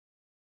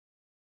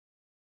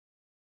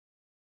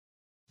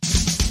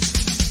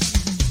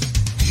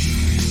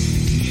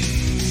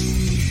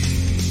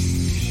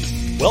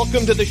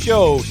Welcome to the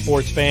show,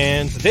 sports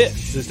fans.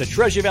 This is the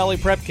Treasure Valley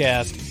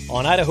Prepcast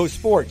on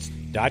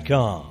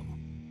idahosports.com.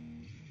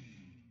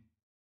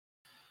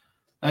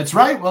 That's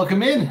right.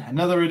 Welcome in.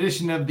 Another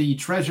edition of the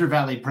Treasure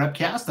Valley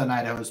Prepcast on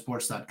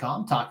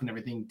idahosports.com, talking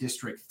everything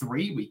District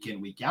 3 week in,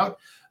 week out.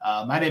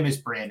 My name is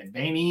Brandon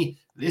Bainey.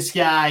 This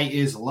guy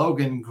is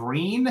Logan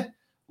Green.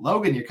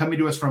 Logan, you're coming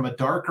to us from a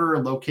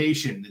darker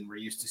location than we're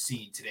used to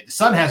seeing today. The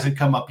sun hasn't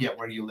come up yet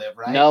where you live,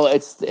 right? No,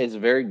 it's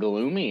very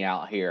gloomy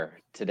out here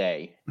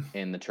today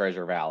in the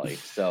Treasure Valley.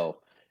 So,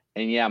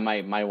 and yeah,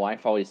 my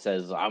wife always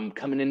says, I'm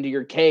coming into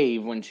your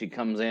cave when she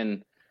comes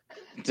in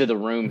to the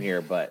room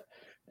here, but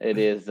it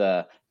is it's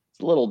a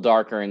little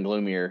darker and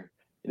gloomier.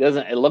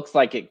 It looks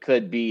like it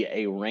could be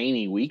a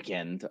rainy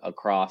weekend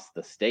across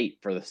the state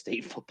for the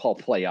state football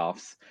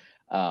playoffs.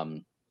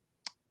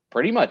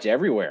 Pretty much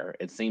everywhere,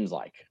 it seems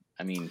like.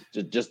 I mean,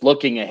 just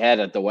looking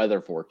ahead at the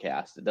weather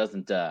forecast, it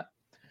doesn't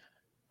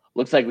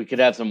looks like we could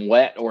have some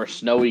wet or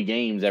snowy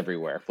games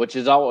everywhere, which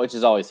is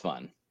always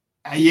fun.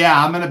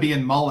 Yeah, I'm going to be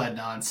in Mullen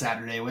on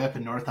Saturday. Way up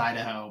in North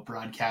Idaho,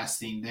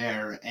 broadcasting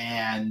there,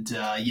 and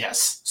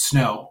yes,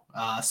 snow.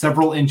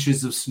 Several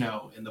inches of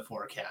snow in the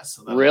forecast.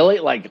 So really,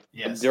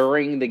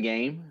 during the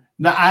game?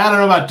 No, I don't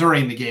know about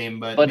during the game,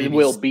 but it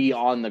will be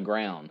on the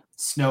ground.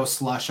 Snow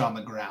slush on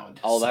the ground.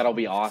 Oh, so that'll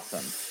be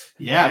awesome.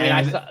 Yeah, I mean,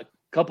 I saw a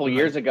couple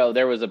years ago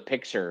there was a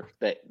picture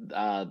that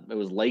it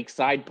was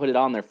Lakeside put it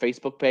on their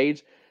Facebook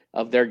page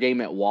of their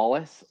game at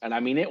Wallace, and I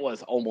mean it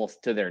was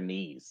almost to their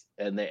knees,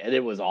 and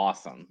it was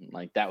awesome.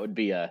 Like that would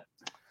be a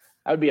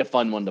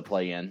fun one to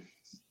play in.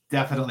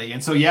 Definitely.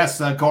 And so yes,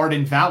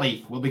 Garden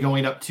Valley will be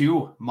going up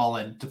to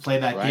Mullen to play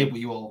that game.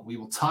 We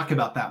will talk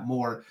about that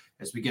more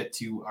as we get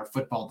to our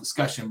football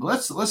discussion.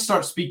 But let's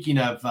start speaking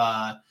of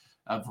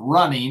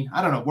running.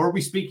 I don't know. Were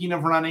we speaking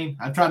of running?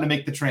 I'm trying to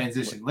make the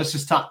transition. Let's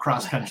just talk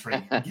cross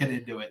country and get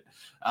into it.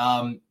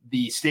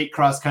 The state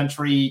cross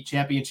country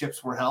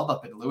championships were held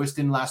up in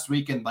Lewiston last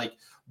week, and like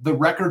the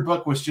record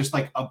book was just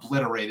like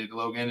obliterated,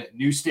 Logan.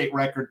 New state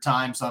record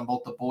times on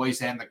both the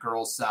boys and the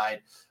girls side.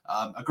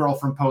 A girl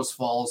from Post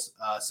Falls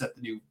set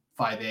the new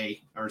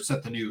 5A or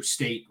set the new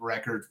state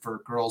record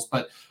for girls.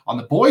 But on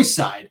the boys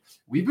side,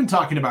 we've been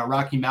talking about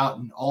Rocky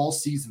Mountain all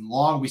season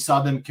long. We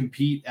saw them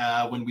compete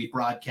when we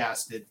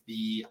broadcasted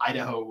the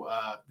Idaho,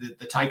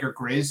 the Tiger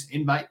Grizz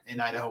invite in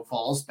Idaho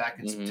Falls back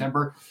in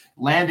September.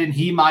 Landon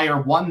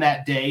Heemeyer won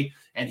that day,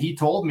 and he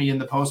told me in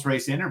the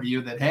post-race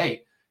interview that,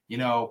 hey, you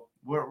know,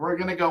 we're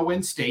going to go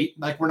win state.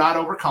 Like, we're not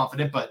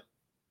overconfident, but,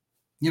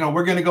 you know,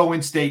 we're going to go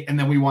win state, and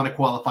then we want to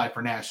qualify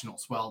for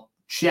nationals. Well,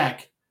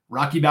 check.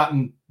 Rocky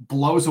Mountain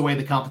blows away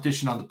the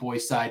competition on the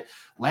boys' side.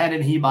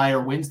 Landon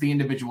Heemeyer wins the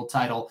individual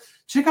title.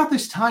 Check out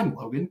this time,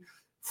 Logan.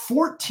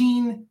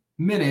 14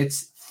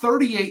 minutes,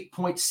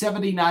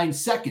 38.79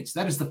 seconds.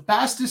 That is the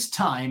fastest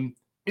time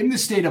in the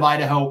state of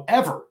Idaho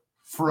ever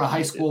for a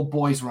high school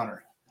boys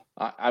runner.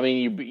 I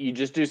mean, you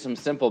just do some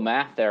simple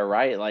math there,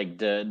 right? Like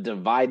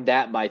divide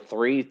that by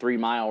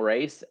 3-mile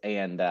race,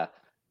 and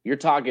you're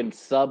talking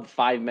sub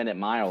 5-minute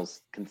miles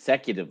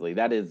consecutively.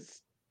 That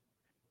is,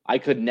 I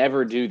could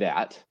never do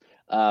that.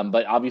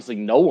 But obviously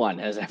no one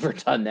has ever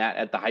done that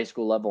at the high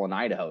school level in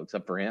Idaho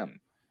except for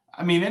him.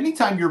 I mean,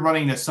 anytime you're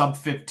running a sub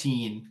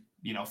 15,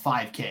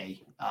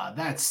 5K,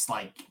 that's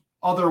like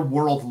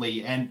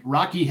otherworldly. And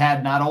Rocky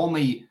had not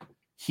only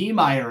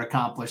Heemeyer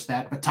accomplish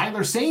that, but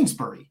Tyler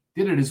Sainsbury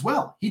did it as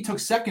well. He took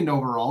second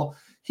overall.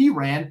 He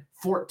ran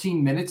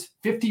 14 minutes,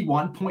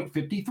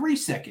 51.53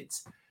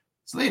 seconds.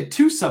 So they had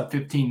two sub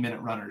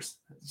 15-minute runners.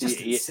 It's just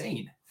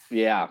insane.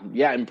 Yeah,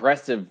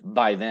 impressive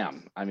by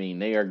them. I mean,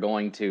 they are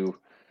going to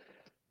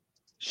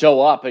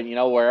show up and,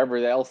 wherever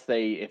else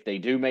if they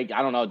do make,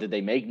 I don't know, did they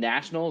make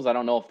nationals? I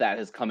don't know if that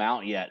has come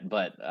out yet,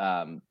 but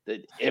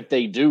if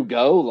they do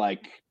go,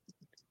 like,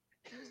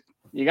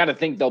 you got to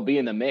think they'll be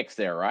in the mix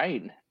there,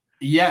 right?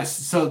 Yes.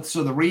 So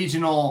the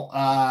regional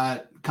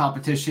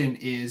competition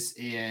is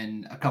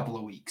in a couple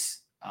of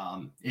weeks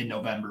in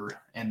November.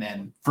 And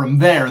then from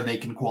there, they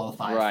can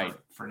qualify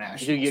for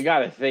nationals. You got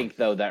to think,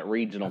 though, that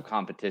regional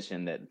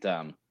competition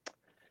that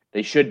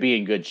they should be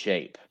in good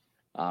shape.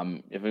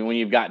 When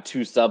you've got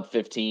two sub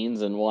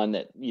 15s and one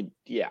that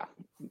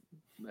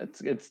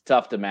it's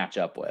tough to match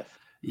up with.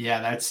 Yeah,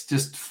 that's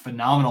just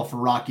phenomenal for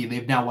Rocky.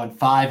 They've now won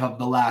 5 of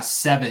the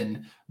last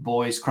 7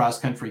 boys cross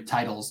country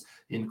titles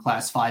in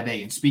Class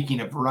 5A. And speaking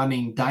of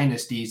running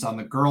dynasties, on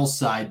the girls'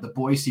 side, the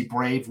Boise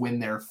Brave win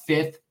their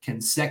 5th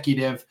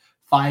consecutive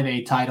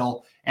 5A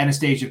title.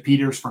 Anastasia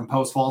Peters from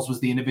Post Falls was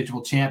the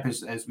individual champ.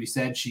 As we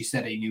said, she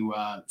set a new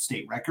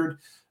state record.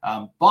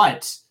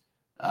 But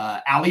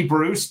Allie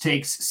Bruce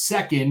takes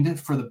second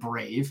for the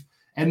Brave.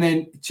 And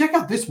then check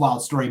out this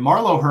wild story.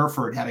 Marlo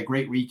Herford had a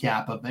great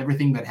recap of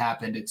everything that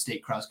happened at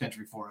state cross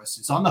country for us.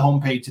 It's on the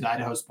homepage at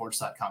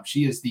idahosports.com.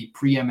 She is the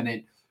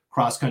preeminent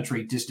cross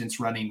country distance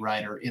running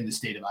rider in the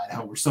state of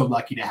Idaho. We're so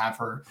lucky to have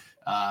her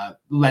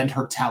lend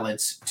her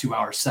talents to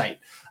our site.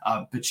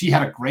 But she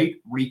had a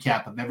great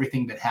recap of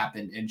everything that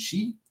happened. And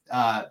she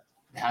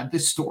had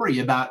this story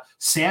about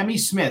Sammy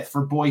Smith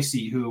for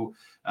Boise, who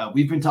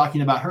We've been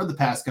talking about her the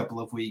past couple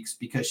of weeks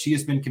because she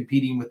has been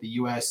competing with the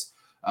U.S.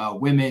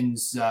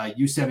 Women's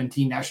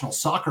U17 national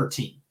soccer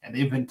team, and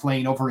they've been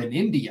playing over in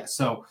India.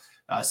 So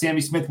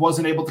Sammy Smith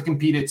wasn't able to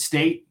compete at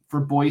state for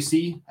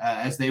Boise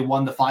as they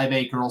won the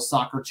 5A girls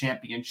soccer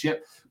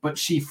championship, but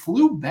she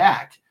flew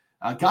back,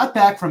 got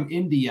back from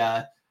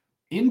India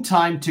in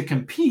time to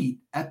compete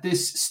at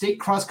this state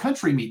cross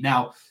country meet.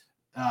 Now,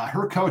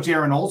 her coach,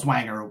 Aaron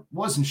Olswanger,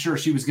 wasn't sure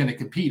she was going to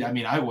compete. I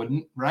mean, I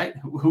wouldn't, right?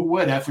 Who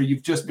would after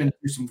you've just been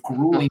through some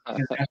grueling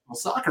international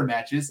soccer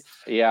matches?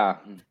 Yeah.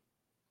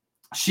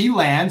 She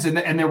lands, and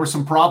there were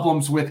some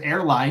problems with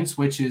airlines,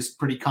 which is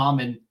pretty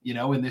common,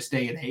 in this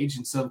day and age.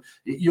 And so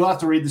you'll have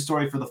to read the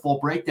story for the full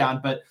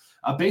breakdown. But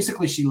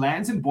basically, she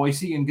lands in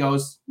Boise and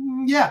goes,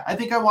 yeah, I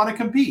think I want to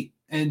compete.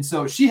 And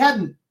so she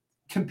hadn't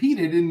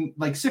competed in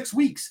like 6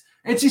 weeks,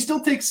 and she still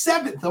takes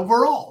 7th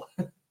overall.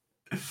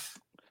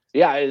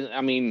 Yeah,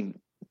 I mean,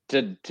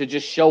 to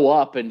just show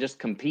up and just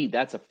compete,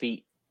 that's a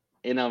feat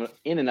in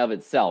and of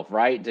itself,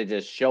 right? To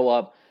just show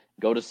up,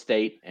 go to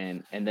state,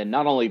 and then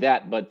not only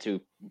that, but to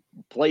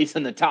place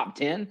in the top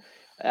 10.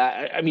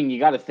 I mean, you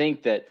got to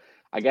think that,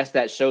 I guess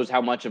that shows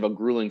how much of a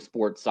grueling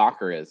sport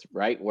soccer is,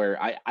 right?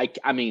 Where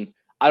I mean,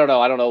 I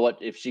don't know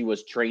if she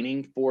was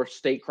training for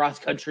state cross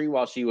country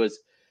while she was,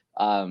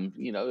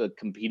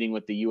 competing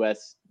with the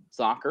U.S.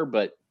 soccer,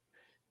 but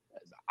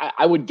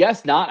I would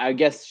guess not. I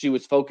guess she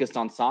was focused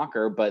on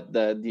soccer, but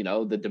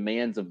the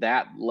demands of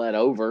that led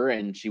over,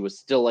 and she was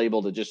still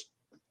able to just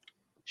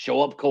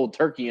show up cold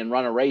turkey and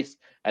run a race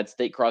at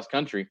state cross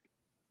country.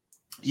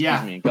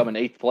 And come in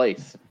 8th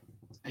place.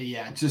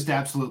 Yeah, just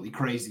absolutely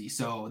crazy.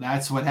 So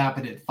that's what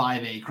happened at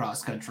 5A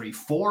cross country.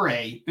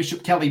 4A,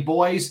 Bishop Kelly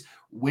boys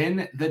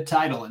win the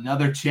title.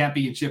 Another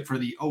championship for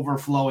the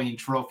overflowing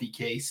trophy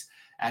case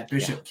at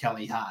Bishop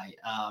Kelly High.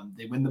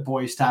 They win the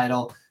boys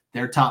title.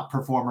 Their top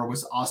performer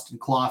was Austin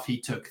Clough. He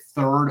took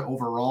 3rd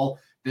overall.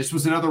 This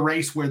was another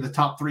race where the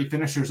top 3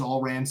 finishers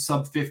all ran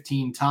sub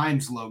 15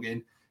 times,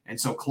 Logan. And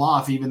so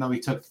Clough, even though he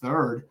took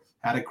 3rd,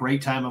 had a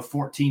great time of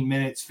 14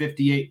 minutes,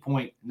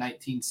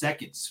 58.19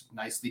 seconds.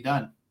 Nicely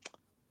done.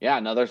 Yeah,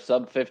 another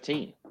sub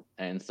 15.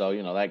 And so,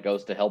 that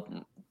goes to help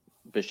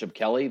Bishop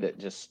Kelly, that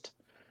just,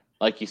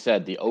 like you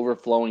said, the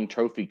overflowing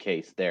trophy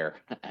case there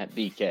at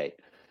BK.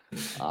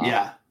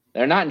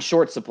 They're not in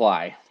short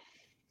supply.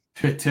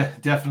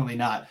 Definitely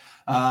not.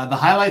 The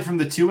highlight from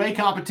the 2A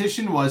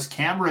competition was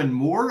Cameron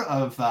Moore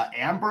of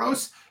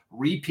Ambrose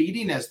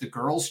repeating as the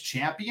girls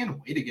champion.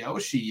 Way to go.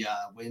 She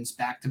wins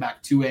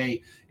back-to-back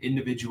 2A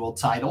individual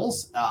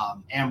titles.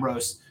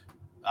 Ambrose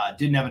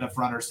didn't have enough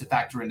runners to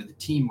factor into the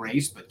team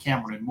race, but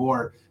Cameron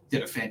Moore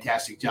did a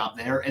fantastic job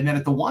there. And then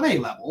at the 1A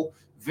level,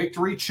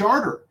 Victory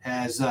Charter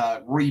has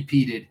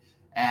repeated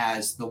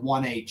as the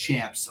 1A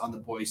champs on the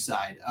boys'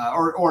 side.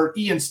 Or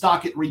Ian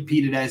Stockett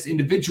repeated as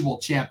individual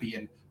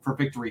champion for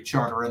Victory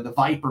Charter, and the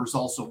Vipers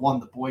also won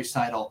the boys'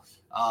 title.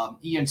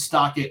 Ian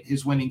Stockett,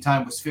 his winning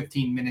time was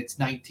 15 minutes,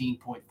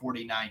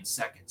 19.49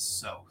 seconds.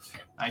 So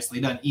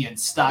nicely done, Ian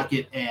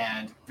Stockett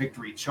and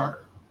Victory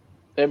Charter.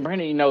 And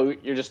Brandon,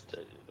 you're just,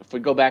 if we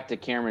go back to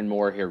Cameron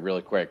Moore here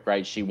really quick,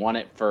 right? She won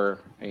it for,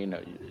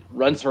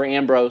 runs for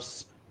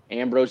Ambrose.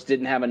 Ambrose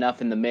didn't have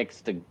enough in the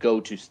mix to go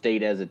to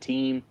state as a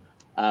team,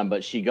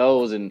 but she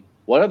goes, and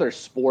what other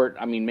sport,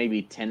 I mean,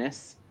 maybe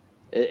tennis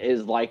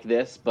is like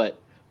this, but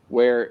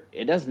where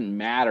it doesn't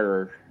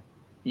matter,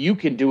 you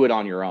can do it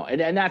on your own.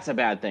 And that's a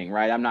bad thing,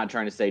 right? I'm not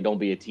trying to say don't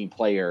be a team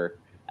player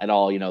at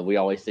all. We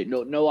always say,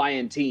 no, I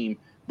am team.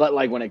 But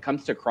like when it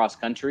comes to cross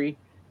country,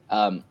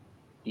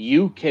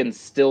 you can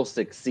still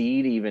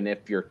succeed even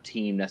if your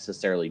team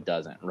necessarily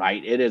doesn't,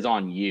 right? It is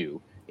on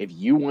you. If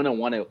you want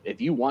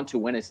to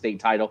win a state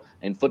title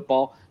in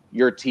football,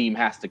 your team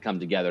has to come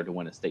together to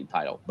win a state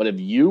title. But if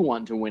you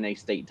want to win a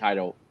state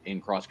title in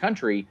cross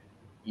country,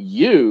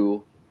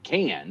 you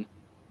can,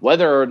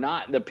 whether or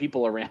not the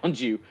people around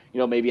you,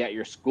 maybe at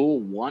your school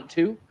want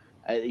to,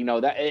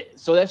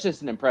 so that's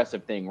just an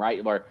impressive thing,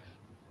 right? Where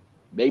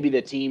maybe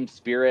the team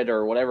spirit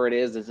or whatever it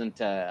is isn't,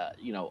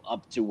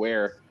 up to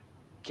where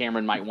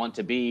Cameron might want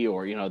to be,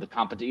 or, the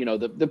competition,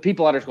 the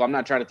people at her school. I'm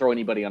not trying to throw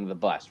anybody under the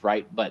bus,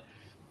 right? But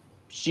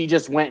she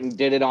just went and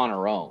did it on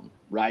her own,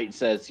 right?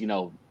 Says,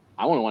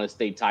 I want to win a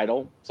state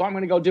title, so I'm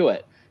going to go do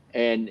it.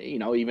 And,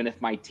 even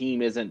if my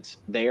team isn't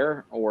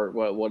there or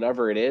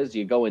whatever it is,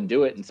 you go and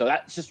do it. And so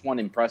that's just one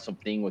impressive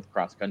thing with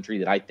cross country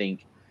that I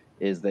think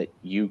is that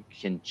you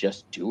can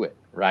just do it,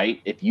 right?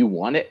 If you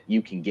want it,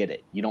 you can get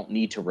it. You don't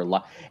need to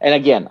rely. And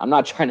again, I'm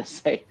not trying to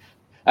say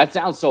that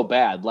sounds so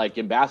bad. Like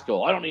in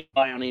basketball, I don't need to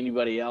rely on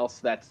anybody else.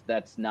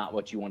 That's not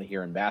what you want to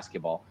hear in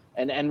basketball.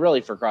 And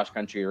really for cross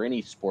country or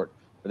any sport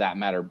for that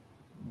matter.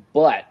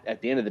 But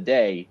at the end of the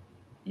day,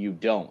 you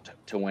don't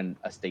to win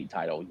a state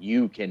title.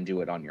 You can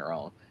do it on your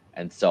own.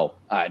 And so,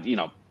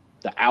 the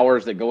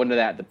hours that go into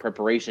that, the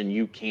preparation,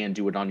 you can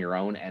do it on your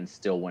own and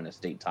still win a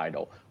state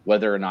title,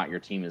 whether or not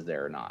your team is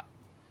there or not.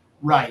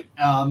 Right.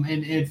 And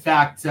in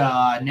fact,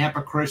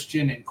 Nampa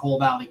Christian and Cole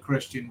Valley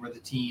Christian were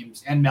the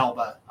teams, and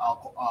Melba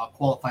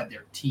qualified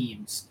their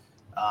teams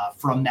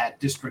from that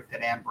district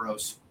that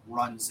Ambrose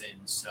runs in.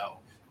 So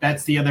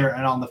that's the other,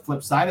 and on the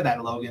flip side of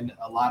that, Logan,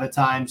 a lot of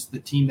times the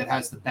team that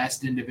has the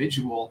best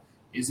individual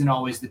isn't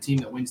always the team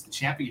that wins the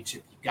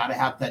championship. You've got to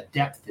have that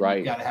depth, and right.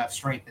 You've got to have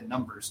strength in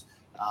numbers.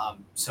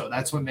 So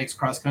that's what makes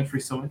cross country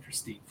so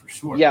interesting, for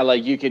sure. Yeah,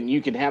 like you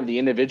can have the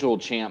individual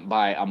champ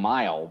by a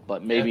mile,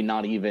 but maybe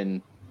not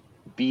even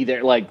be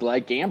there.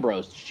 Like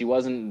Ambrose,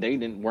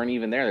 weren't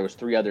even there. There was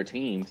 3 other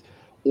teams.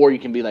 Or you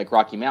can be like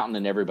Rocky Mountain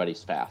and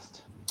everybody's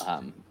fast,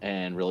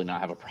 and really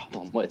not have a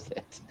problem with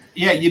it.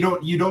 Yeah, you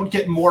don't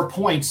get more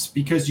points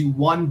because you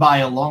won by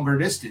a longer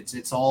distance.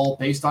 It's all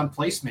based on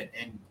placement,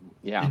 and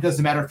it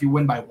doesn't matter if you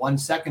win by 1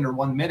 second or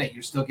 1 minute.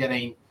 You're still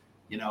getting,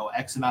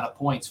 X amount of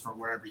points for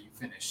wherever you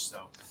finish.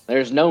 So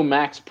there's no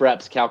max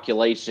preps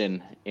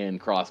calculation in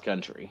cross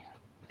country.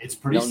 It's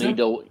pretty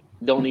simple.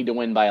 Don't need to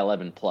win by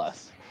 11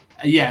 plus.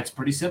 Yeah, it's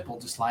pretty simple.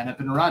 Just line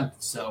up and run.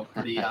 So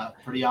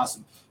pretty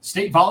awesome.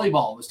 State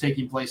volleyball was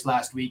taking place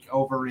last week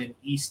over in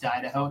East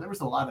Idaho. There was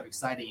a lot of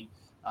exciting,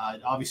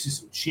 obviously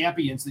some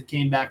champions that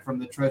came back from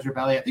the Treasure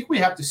Valley. I think we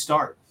have to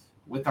start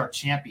with our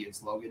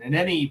champions, Logan. And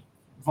any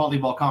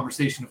volleyball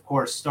conversation, of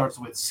course, starts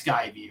with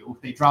Skyview.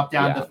 They dropped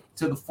down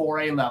to the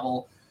 4A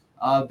level.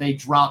 They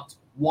dropped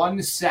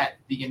 1 set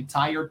the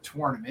entire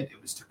tournament.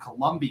 It was to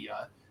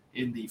Columbia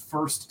in the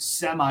first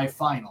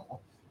semifinal.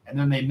 And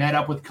then they met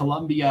up with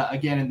Columbia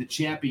again in the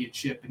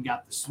championship and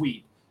got the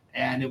sweep.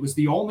 And it was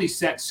the only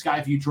set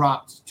Skyview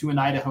dropped to an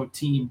Idaho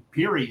team,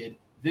 period,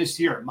 this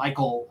year.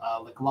 Michael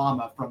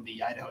Laglama from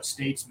the Idaho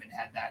Statesman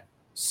had that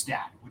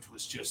stat, which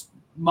was just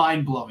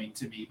mind-blowing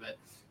to me. But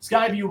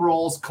Skyview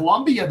rolls.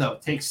 Columbia, though,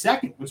 takes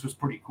second, which was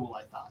pretty cool,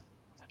 I thought.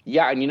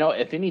 Yeah, and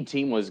if any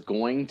team was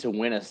going to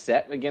win a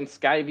set against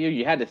Skyview,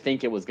 you had to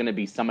think it was going to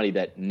be somebody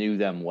that knew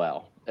them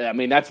well. I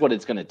mean, that's what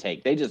it's going to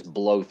take. They just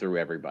blow through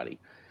everybody.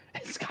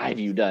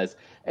 Skyview does.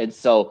 And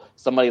so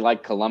somebody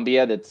like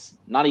Columbia, that's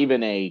not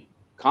even a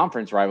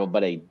conference rival,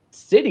 but a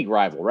city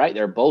rival, right?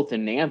 They're both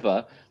in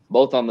Nampa,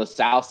 both on the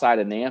south side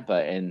of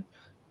Nampa. And,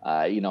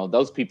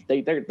 those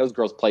people, those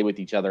girls play with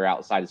each other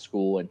outside of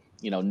school and,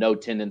 no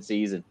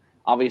tendencies, and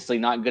obviously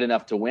not good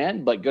enough to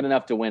win, but good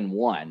enough to win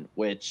one,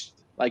 which,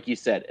 like you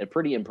said, a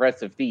pretty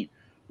impressive feat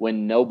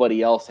when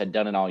nobody else had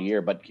done it all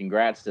year. But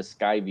congrats to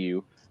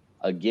Skyview.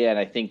 Again,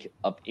 I think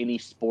of any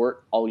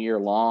sport all year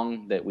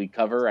long that we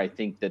cover, I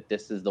think that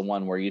this is the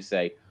one where you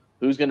say,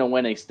 who's going to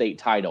win a state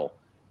title?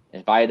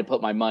 If I had to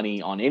put my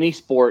money on any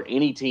sport,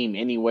 any team,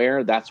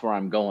 anywhere, that's where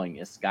I'm going,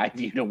 is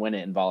Skyview to win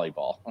it in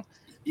volleyball.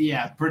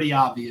 Yeah, pretty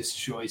obvious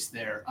choice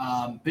there.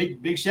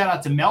 Big shout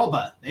out to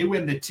Melba. They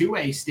win the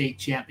 2A state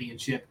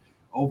championship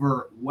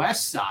over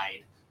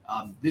Westside.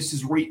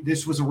 This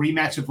was a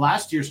rematch of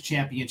last year's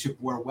championship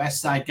where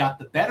Westside got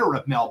the better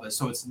of Melba.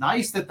 So it's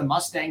nice that the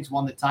Mustangs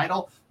won the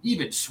title.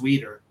 Even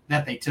sweeter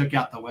that they took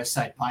out the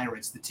Westside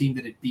Pirates, the team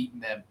that had beaten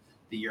them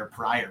the year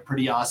prior.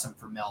 Pretty awesome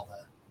for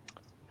Melba.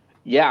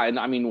 Yeah, and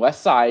I mean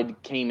Westside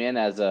came in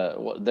as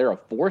they're a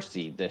 4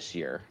 seed this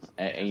year,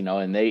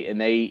 and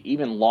they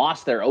even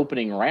lost their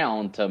opening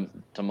round to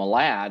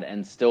Malad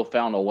and still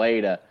found a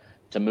way to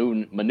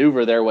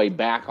maneuver their way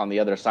back on the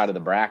other side of the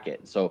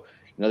bracket. So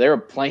they were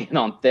playing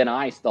on thin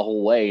ice the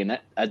whole way, and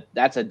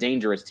that's a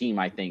dangerous team.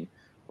 I think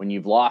when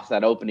you've lost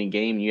that opening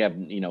game, you have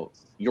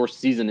your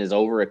season is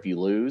over if you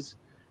lose,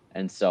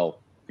 and so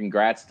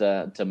congrats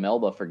to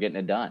Melba for getting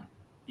it done.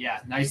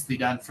 Yeah, nicely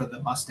done for the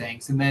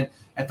Mustangs. And then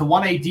at the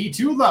 1A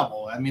D2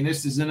 level, I mean,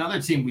 this is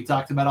another team we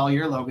talked about all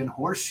year, Logan,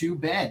 Horseshoe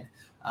Bend.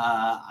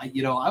 I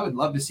would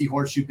love to see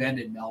Horseshoe Bend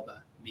and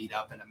Melba meet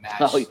up in a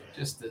match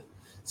just to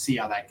see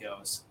how that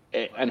goes.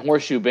 And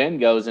Horseshoe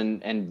Bend goes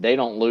and they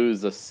don't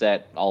lose a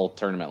set all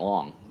tournament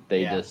long.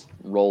 They just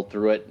roll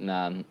through it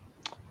and,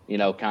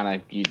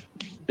 kind of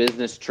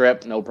business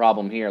trip, no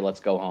problem here. Let's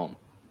go home.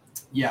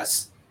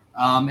 Yes.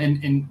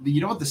 And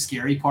you know what the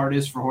scary part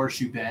is for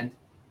Horseshoe Bend?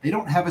 They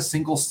don't have a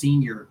single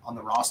senior on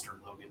the roster,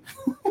 Logan.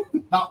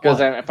 Because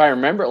if I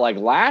remember, like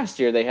last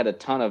year, they had a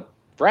ton of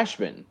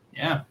freshmen.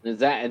 Yeah.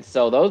 And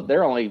so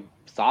they're only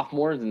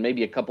sophomores and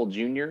maybe a couple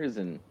juniors,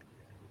 and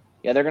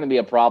they're going to be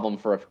a problem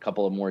for a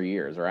couple of more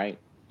years, right?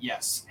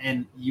 Yes,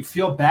 and you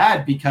feel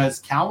bad because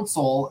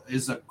Council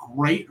is a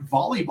great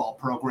volleyball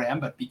program,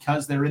 but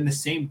because they're in the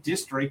same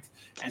district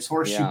as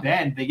Horseshoe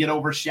Bend, they get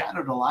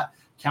overshadowed a lot.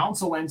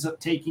 Council ends up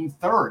taking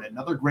third.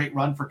 Another great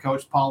run for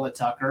Coach Paula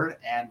Tucker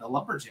and the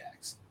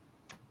Lumberjacks.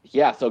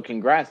 Yeah, so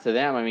congrats to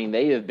them. I mean,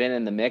 they have been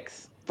in the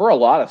mix for a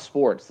lot of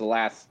sports the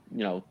last,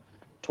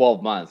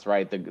 12 months,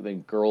 right? The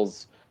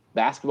girls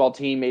basketball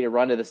team made a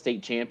run to the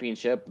state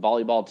championship. The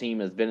volleyball team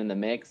has been in the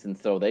mix, and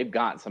so they've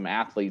got some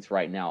athletes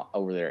right now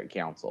over there at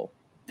Council.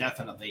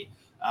 Definitely.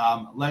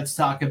 Let's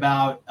talk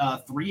about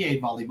 3A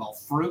volleyball.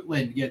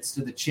 Fruitland gets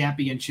to the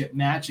championship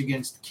match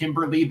against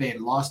Kimberly. They had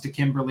lost to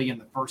Kimberly in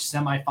the first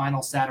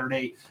semifinal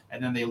Saturday,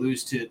 and then they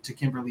lose to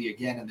Kimberly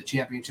again in the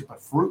championship. But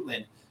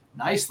Fruitland,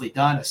 nicely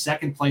done, a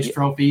second-place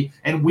trophy.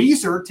 And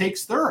Weiser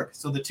takes third.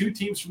 So the two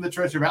teams from the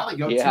Treasure Valley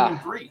go 2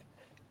 and 3.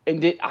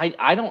 And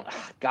I don't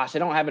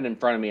have it in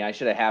front of me. I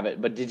should have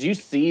it. But did you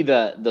see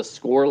the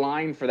score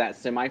line for that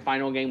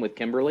semifinal game with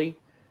Kimberly?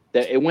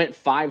 That it went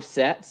 5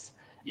 sets,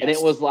 And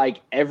it was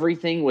like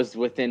everything was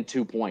within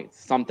 2 points,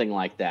 something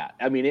like that.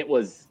 I mean, it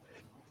was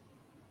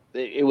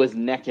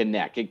neck and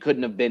neck. It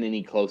couldn't have been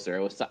any closer.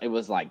 It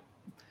was like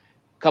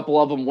a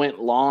couple of them went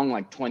long,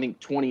 like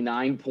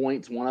 29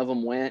 points. One of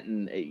them went,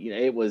 and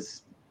it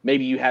was,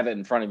 maybe you have it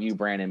in front of you,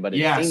 Brandon, but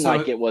it seemed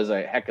like it was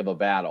a heck of a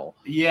battle.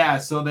 Yeah.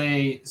 So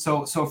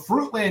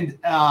Fruitland,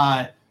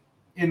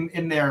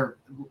 in their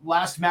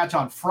last match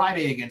on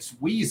Friday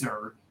against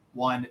Weiser,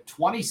 won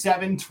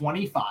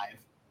 27-25.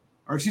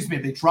 Or excuse me,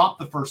 they dropped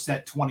the first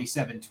set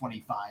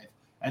 27-25.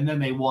 And then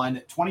they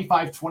won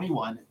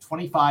 25-21,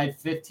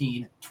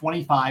 25-15,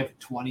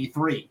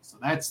 25-23. So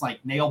that's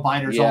like nail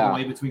biters all the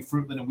way between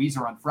Fruitland and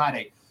Weiser on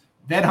Friday.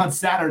 Then on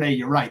Saturday,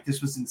 you're right,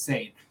 this was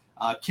insane.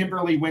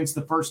 Kimberly wins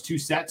the first 2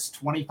 sets,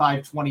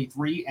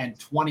 25-23 and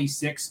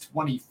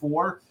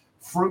 26-24.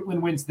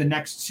 Fruitland wins the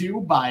next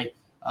 2 by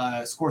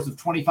scores of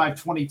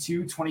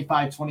 25-22,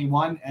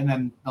 25-21, and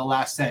then the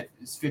last set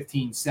is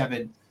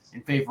 15-7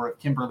 in favor of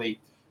Kimberly.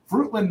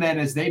 Fruitland then,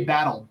 as they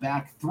battled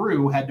back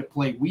through, had to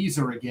play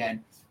Weiser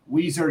again.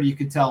 Weiser, you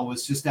could tell,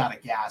 was just out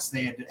of gas.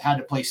 They had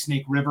to play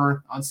Snake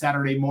River on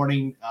Saturday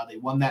morning. They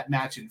won that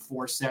match in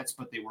 4 sets,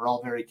 but they were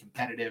all very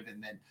competitive.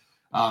 And then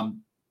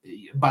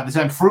by the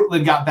time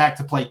Fruitland got back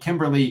to play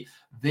Kimberly,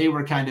 they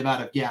were kind of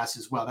out of gas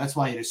as well. That's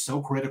why it is so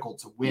critical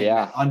to win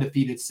an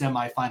undefeated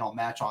semifinal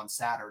match on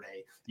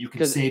Saturday. You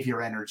can save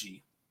your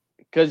energy.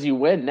 Because you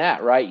win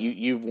that, right?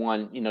 You've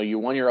won, you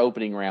won your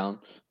opening round.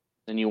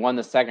 Then you won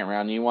the second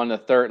round, and you won the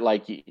third.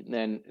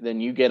 Then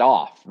you get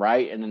off,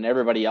 right? And then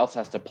everybody else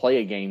has to play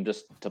a game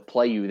just to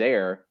play you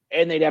there,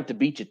 and they'd have to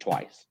beat you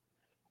twice.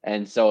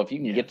 And so if you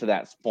can get to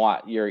that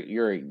spot,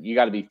 you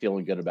got to be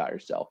feeling good about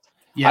yourself.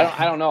 Yeah,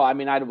 I don't know. I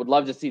mean, I would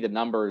love to see the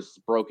numbers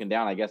broken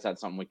down. I guess that's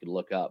something we could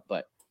look up.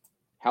 But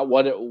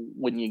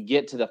when you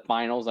get to the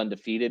finals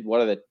undefeated,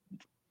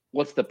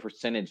 what's the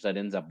percentage that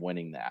ends up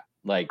winning that?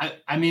 Like,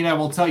 I mean, I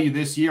will tell you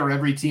this year,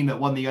 every team that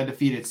won the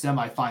undefeated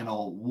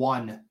semifinal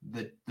won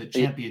the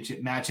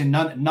championship match, and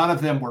none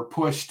of them were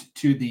pushed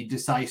to the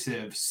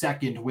decisive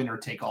second winner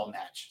take all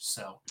match.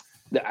 So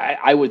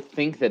I would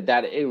think that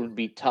it would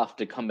be tough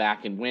to come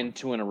back and win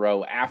 2 in a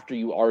row after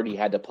you already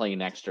had to play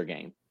an extra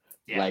game.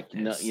 Yeah,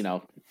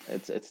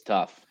 it's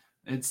tough.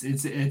 It's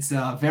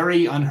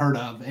very unheard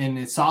of, and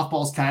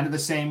softball's kind of the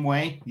same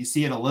way. You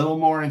see it a little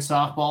more in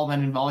softball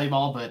than in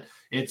volleyball, but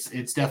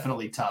it's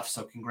definitely tough.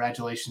 So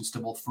congratulations to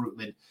both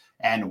Fruitland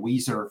and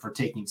Weiser for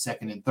taking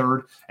second and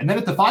third. And then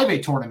at the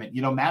 5A tournament,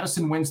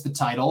 Madison wins the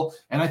title,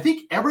 and I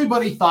think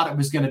everybody thought it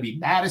was going to be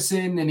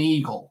Madison and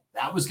Eagle.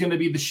 That was going to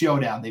be the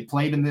showdown. They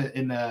played in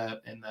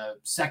the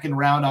second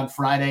round on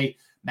Friday.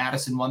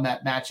 Madison won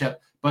that matchup,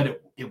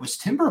 but it was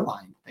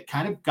Timberline that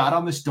kind of got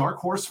on this dark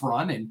horse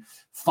run and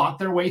fought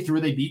their way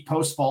through. They beat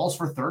Post Falls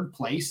for third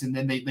place, and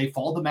then they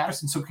fall to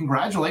Madison. So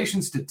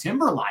congratulations to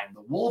Timberline.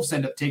 The Wolves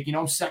end up taking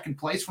home second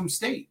place from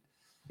state.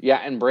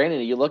 Yeah, and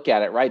Brandon, you look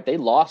at it, right? They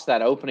lost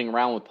that opening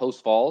round with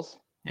Post Falls,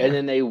 and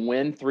then they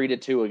win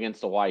 3-2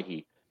 against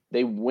Owyhee.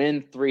 They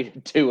win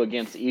 3-2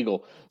 against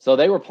Eagle. So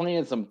they were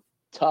playing some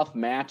tough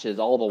matches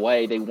all the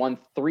way. They won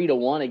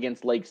 3-1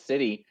 against Lake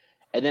City,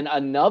 and then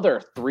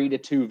another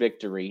 3-2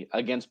 victory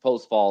against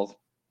Post Falls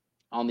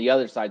on the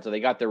other side. So they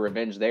got their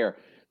revenge there.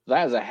 So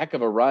that was a heck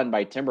of a run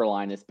by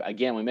Timberline.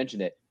 Again, we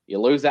mentioned it. You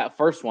lose that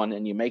first one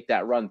and you make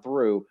that run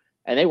through,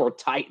 and they were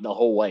tight the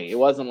whole way. It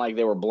wasn't like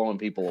they were blowing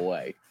people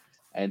away.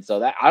 And so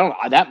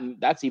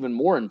that's even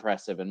more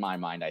impressive in my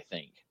mind, I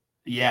think.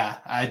 Yeah,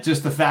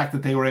 just the fact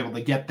that they were able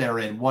to get there,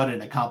 and what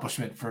an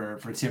accomplishment for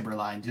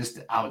Timberline, just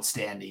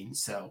outstanding.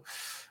 So,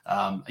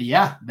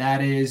 that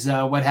is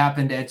what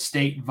happened at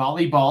state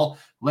volleyball.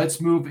 Let's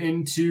move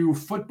into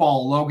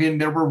football, Logan.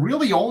 There were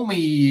really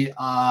only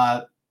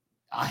a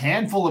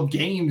handful of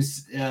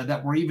games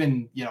that were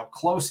even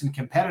close and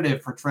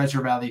competitive for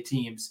Treasure Valley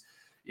teams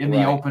in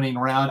the opening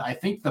round. I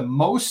think the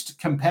most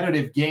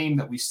competitive game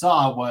that we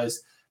saw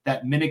was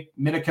that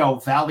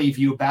Minico Valley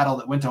View battle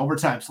that went to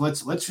overtime. So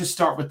let's just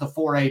start with the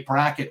 4A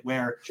bracket,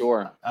 where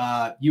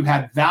you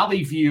had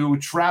Valley View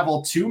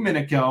travel to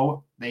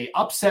Minico. They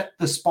upset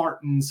the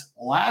Spartans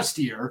last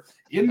year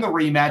in the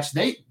rematch.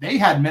 They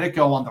had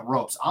Minico on the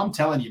ropes. I'm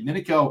telling you,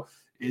 Minico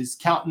is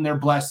counting their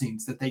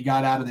blessings that they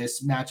got out of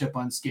this matchup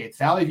unscathed.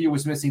 Valley View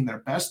was missing their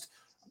best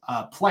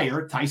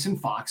player, Tyson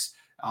Fox.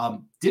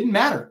 Didn't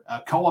matter.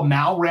 Koa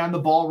Mao ran the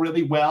ball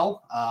really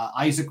well.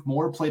 Isaac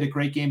Moore played a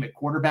great game at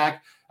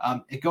quarterback.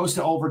 It goes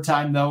to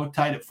overtime, though,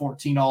 tied at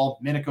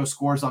 14-all. Minico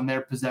scores on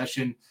their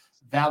possession.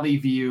 Valley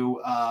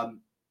View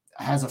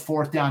has a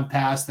fourth down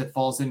pass that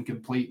falls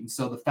incomplete, and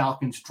so the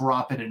Falcons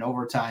drop it in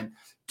overtime,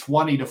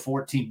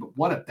 20-14. But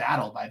what a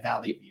battle by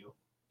Valley View.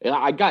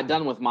 I got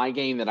done with my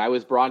game that I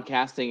was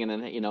broadcasting, and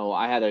then,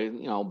 I had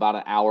about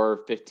an hour,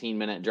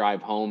 15-minute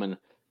drive home, and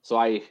so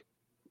I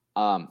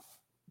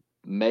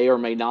may or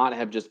may not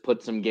have just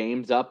put some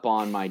games up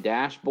on my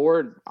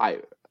dashboard.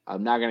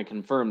 I'm not going to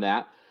confirm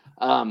that.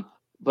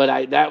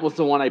 But that was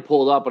the one I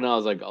pulled up, and I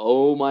was like,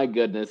 oh my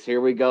goodness, here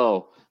we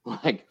go.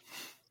 Like,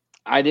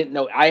 I didn't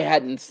know, I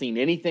hadn't seen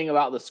anything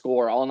about the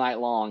score all night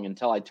long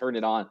until I turned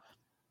it on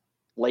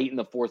late in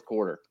the fourth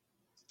quarter.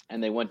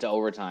 and they went to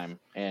overtime.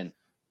 And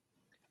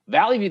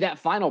Valley View, that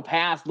final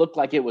pass looked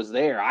like it was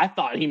there. I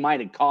thought he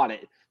might have caught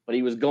it, but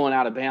he was going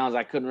out of bounds.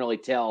 I couldn't really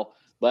tell.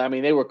 But, I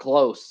mean, they were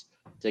close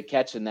to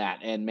catching that.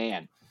 And,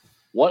 man,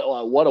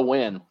 what a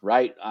win,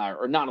 right?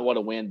 Or not what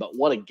a win, but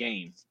what a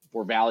game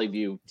for Valley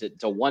View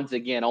to once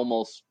again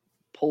almost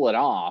pull it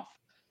off.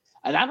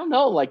 And I don't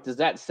know, like, does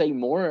that say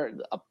more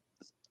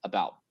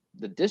about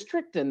the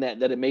district and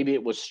that maybe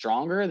it was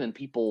stronger than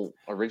people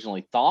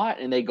originally thought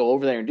and they go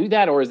over there and do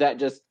that? Or is that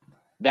just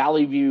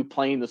Valley View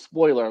playing the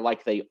spoiler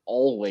like they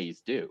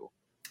always do?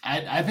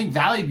 I think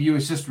Valley View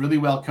is just really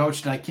well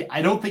coached.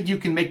 I don't think you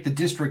can make the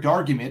district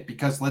argument,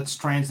 because let's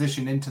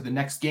transition into the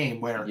next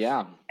game where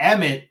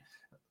Emmett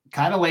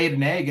kind of laid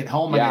an egg at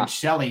home against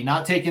Shelley,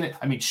 not taking it.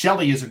 I mean,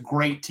 Shelley is a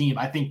great team.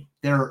 I think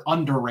they're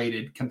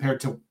underrated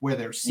compared to where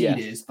their seed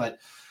is, but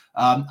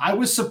I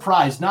was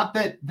surprised, not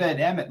that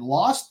Emmett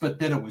lost, but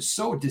that it was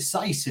so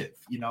decisive.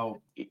 You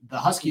know, the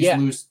Huskies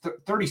lose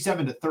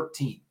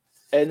 37-13.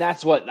 And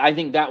that's what I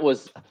think that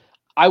was.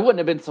 I wouldn't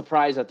have been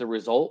surprised at the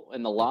result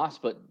and the loss,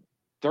 but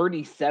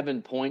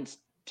 37 points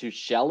to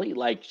Shelley.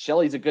 Like,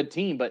 Shelley's a good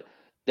team, but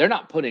they're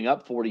not putting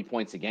up 40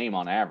 points a game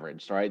on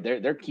average, right?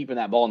 They're keeping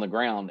that ball on the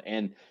ground.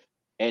 And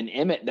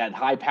Emmett, that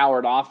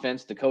high-powered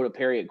offense, Dakota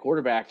Perry at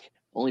quarterback,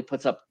 only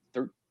puts up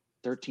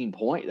 13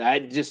 points.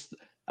 That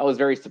was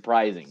very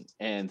surprising.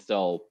 And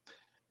so,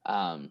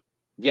 a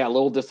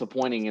little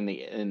disappointing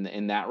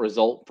in that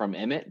result from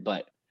Emmett.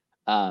 But,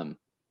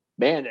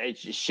 man,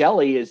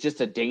 Shelley is just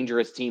a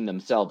dangerous team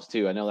themselves,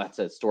 too. I know that's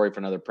a story for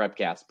another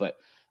Prepcast. But,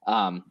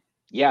 so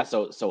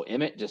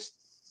Emmett just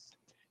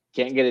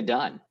can't get it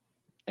done.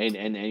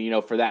 And you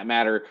know, for that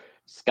matter,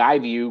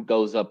 Skyview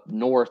goes up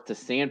north to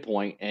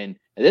Sandpoint, and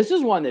this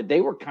is one that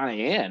they were kind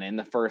of in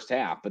the first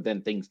half, but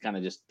then things kind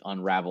of just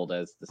unraveled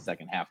as the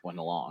second half went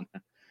along.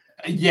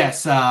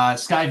 Yes,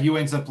 Skyview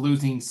ends up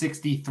losing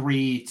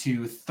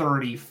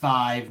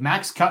 63-35.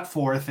 Max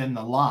Cutforth in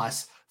the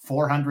loss,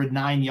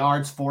 409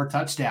 yards, 4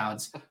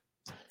 touchdowns.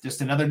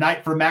 Just another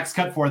night for Max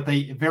Cutforth,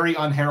 a very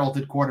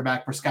unheralded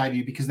quarterback for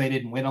Skyview, because they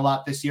didn't win a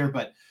lot this year,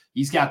 but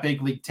he's got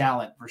big league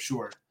talent for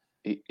sure.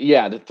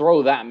 Yeah, to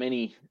throw that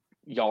many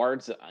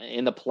yards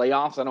in the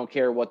playoffs, I don't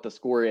care what the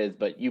score is,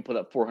 but you put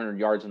up 400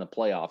 yards in the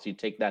playoffs, you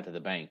take that to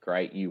the bank,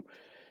 right? You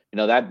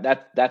know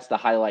that's the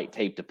highlight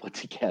tape to put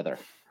together.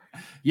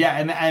 Yeah,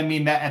 and I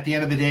mean that at the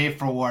end of the day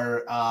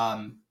for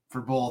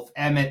both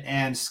Emmett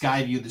and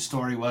Skyview, the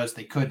story was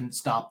they couldn't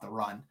stop the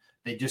run.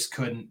 They just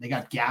couldn't. They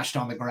got gashed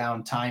on the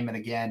ground time and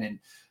again, and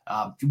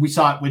we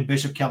saw it when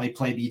Bishop Kelly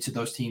played each of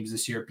those teams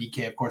this year.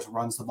 BK, of course,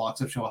 runs the ball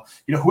exceptionally well.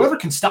 You know, whoever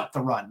can stop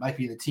the run might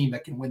be the team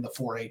that can win the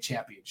 4A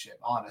championship,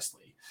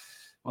 honestly.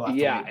 We'll have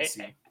to wait and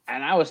see.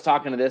 And I was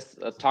talking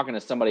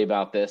to somebody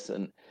about this,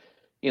 and,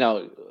 you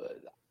know,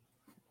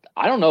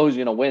 I don't know who's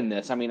going to win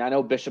this. I mean, I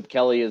know Bishop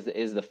Kelly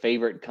is the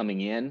favorite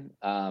coming in,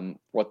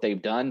 what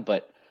they've done,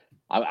 but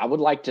I would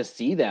like to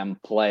see them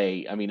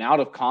play. I mean, out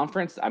of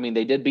conference, I mean,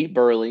 they did beat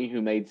Burley,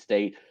 who made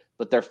state,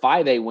 but their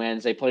 5A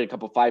wins, they played a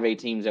couple 5A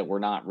teams that were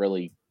not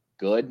really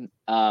good.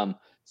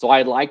 So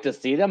I'd like to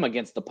see them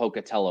against the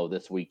Pocatello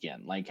this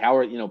weekend. Like,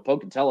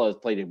 Pocatello has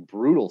played a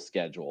brutal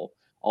schedule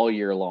all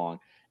year long.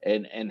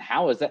 And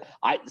how is that?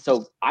 I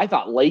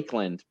thought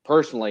Lakeland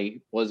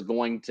personally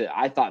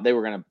I thought they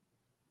were going to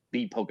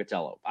beat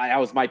Pocatello. I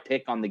was my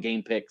pick on the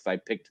game picks. I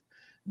picked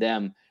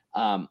them.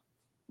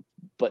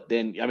 But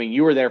then, I mean,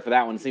 you were there for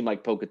that one. It seemed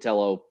like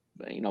Pocatello,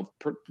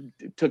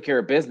 took care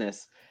of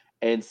business.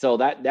 And so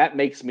that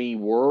makes me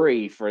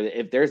worry for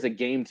if there's a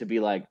game to be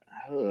like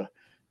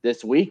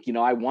this week,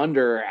 I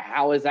wonder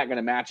how is that going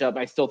to match up?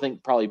 I still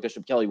think probably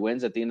Bishop Kelly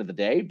wins at the end of the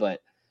day,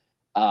 but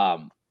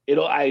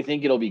I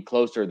think it'll be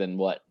closer than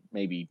what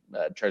maybe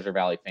Treasure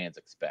Valley fans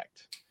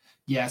expect.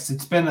 Yes,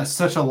 it's been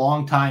such a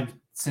long time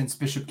since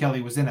Bishop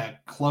Kelly was in a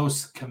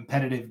close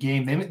competitive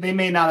game. They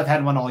may not have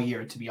had one all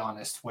year, to be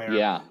honest,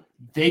 where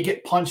they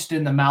get punched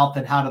in the mouth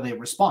and how do they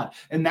respond?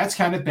 And that's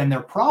kind of been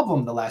their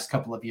problem the last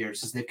couple of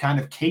years, is they've kind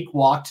of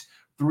cakewalked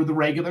through the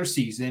regular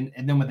season.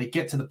 And then when they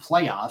get to the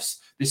playoffs,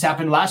 this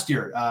happened last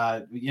year,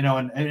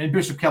 and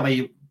Bishop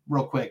Kelly,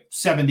 real quick,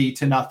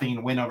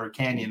 70-0 win over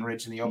Canyon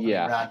Ridge in the opening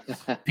round.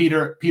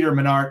 Peter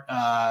Menard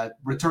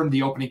returned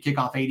the opening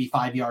kickoff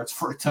 85 yards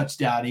for a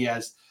touchdown. He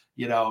has,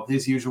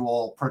 his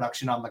usual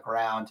production on the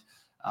ground.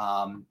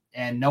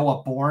 And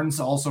Noah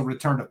Bournes also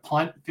returned a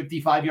punt,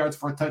 55 yards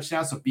for a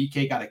touchdown. So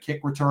BK got a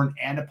kick return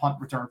and a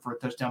punt return for a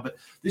touchdown. But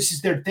this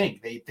is their thing.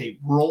 They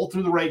roll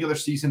through the regular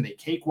season, they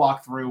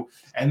cakewalk through,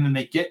 and then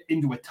they get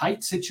into a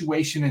tight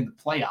situation in the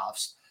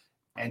playoffs.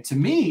 And to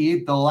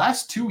me, the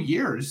last 2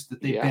 years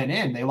that they've been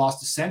in, they lost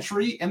to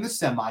Century in the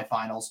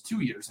semifinals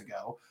 2 years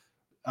ago,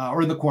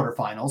 or in the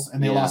quarterfinals,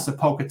 and they lost to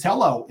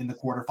Pocatello in the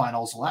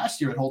quarterfinals last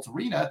year at Holt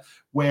Arena,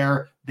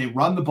 where they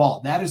run the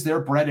ball. That is their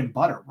bread and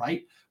butter,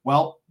 right?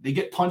 Well, they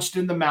get punched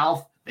in the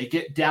mouth, they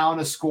get down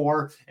a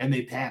score, and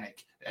they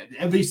panic.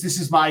 At least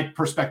this is my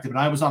perspective. And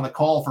I was on the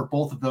call for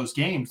both of those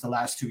games the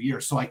last 2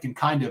 years, so I can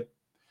kind of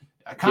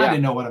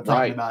know what I'm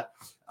talking about.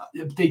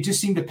 they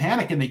just seem to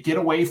panic and they get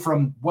away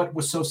from what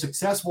was so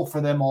successful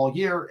for them all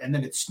year. And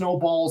then it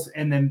snowballs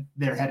and then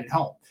they're headed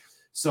home.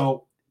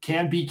 So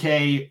can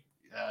BK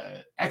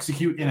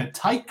execute in a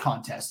tight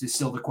contest is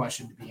still the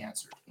question to be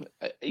answered.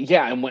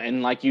 Yeah.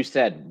 And like you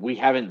said, we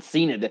haven't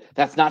seen it.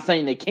 That's not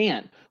saying they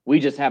can't. We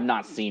just have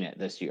not seen it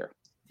this year.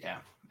 Yeah.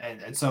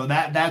 And so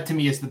that to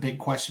me is the big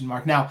question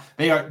mark. Now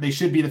they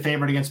should be the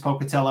favorite against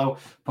Pocatello.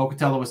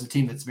 Pocatello is a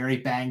team that's very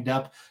banged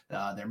up.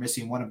 They're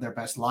missing one of their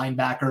best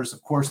linebackers.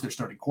 Of course, their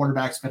starting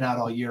quarterback's been out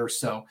all year.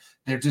 So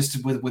they're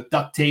just with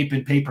duct tape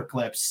and paper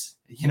clips.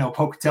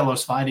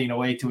 Pocatello's finding a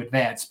way to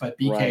advance, but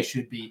BK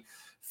should be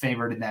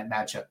favored in that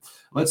matchup.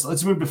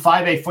 Let's move to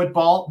 5A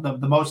football.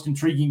 The most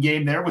intriguing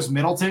game there was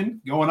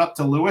Middleton going up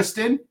to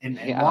Lewiston and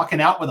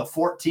walking out with a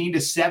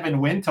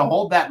 14-7 win to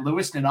hold that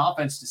Lewiston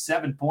offense to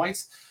 7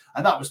 points.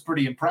 I thought was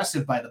pretty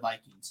impressive by the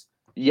Vikings.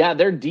 Yeah,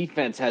 their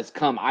defense has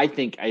come, I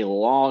think, a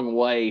long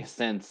way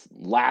since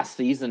last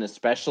season,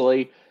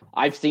 especially.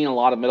 I've seen a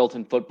lot of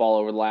Middleton football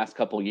over the last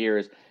couple of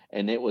years,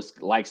 and it was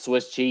like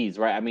Swiss cheese,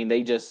 right? I mean,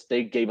 they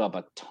gave up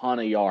a ton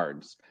of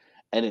yards,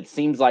 and it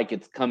seems like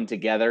it's come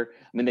together.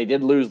 I mean, they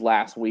did lose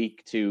last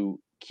week to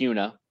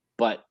CUNA,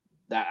 but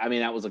that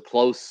was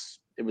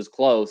it was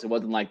close. It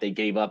wasn't like they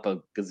gave up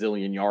a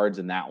gazillion yards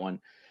in that one.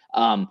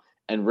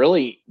 And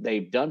really,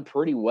 they've done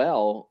pretty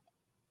well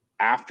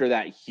after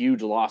that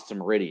huge loss to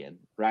Meridian,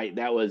 right?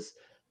 That was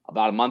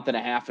about a month and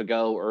a half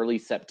ago, early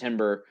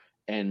September,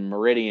 and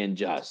Meridian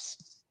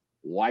just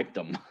wiped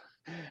them.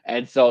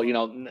 And so,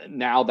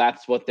 now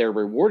that's what they're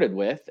rewarded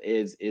with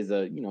is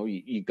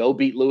you go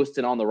beat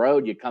Lewiston on the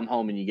road, you come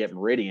home and you get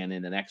Meridian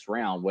in the next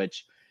round,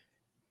 which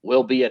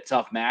will be a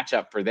tough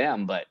matchup for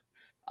them, but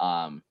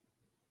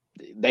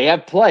they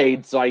have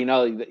played. So,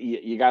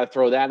 you got to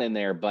throw that in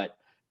there, but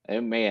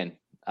man,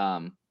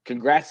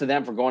 congrats to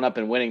them for going up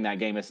and winning that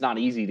game. It's not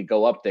easy to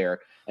go up there.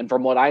 And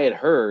from what I had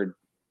heard,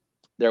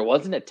 there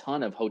wasn't a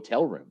ton of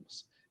hotel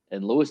rooms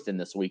in Lewiston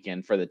this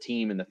weekend for the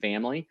team and the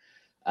family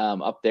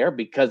up there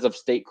because of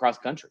state cross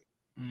country.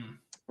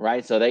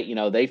 Right. So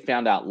they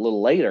found out a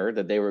little later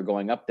that they were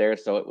going up there.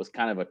 So it was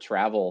kind of a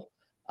travel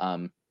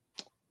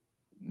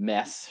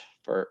mess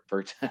for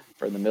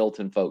the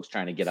Middleton folks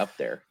trying to get up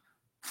there.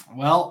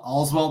 Well,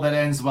 all's well that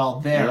ends well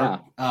there.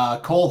 Yeah.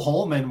 Cole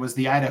Holman was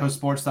the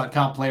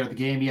IdahoSports.com player of the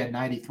game. He had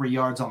 93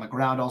 yards on the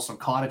ground, also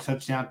caught a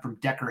touchdown from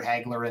Decker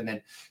Hagler, and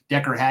then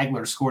Decker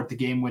Hagler scored the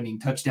game-winning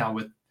touchdown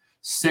with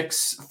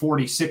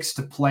 6:46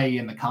 to play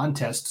in the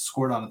contest,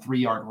 scored on a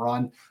 3-yard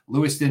run.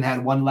 Lewiston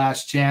had one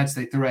last chance.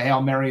 They threw a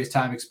Hail Mary as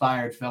time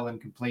expired, fell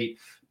incomplete.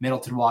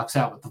 Middleton walks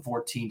out with the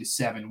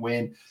 14-7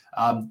 win.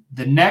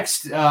 The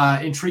next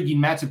intriguing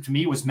matchup to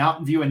me was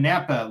Mountain View and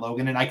Nampa,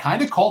 Logan, and I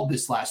kind of called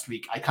this last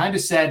week. I kind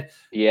of said,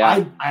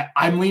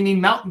 I'm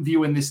leaning Mountain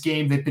View in this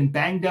game. They've been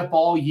banged up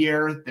all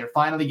year. They're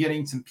finally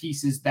getting some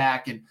pieces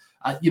back, and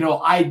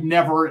I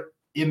never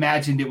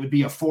imagined it would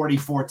be a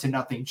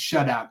 44-0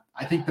 shutout.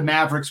 I think the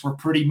Mavericks were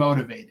pretty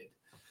motivated.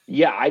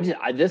 Yeah,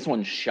 this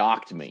one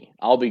shocked me.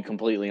 I'll be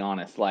completely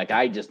honest. Like,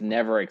 I just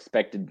never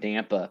expected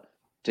Nampa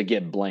to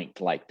get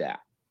blanked like that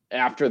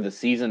after the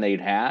season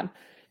they'd had.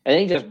 And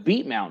they just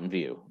beat Mountain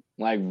View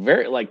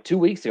like 2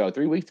 weeks ago,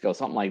 3 weeks ago,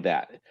 something like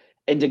that.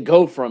 And to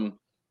go from,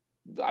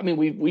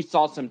 we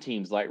saw some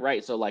teams like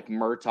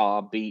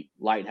Murtaugh beat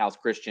Lighthouse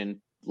Christian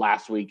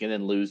last week and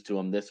then lose to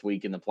them this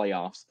week in the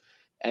playoffs.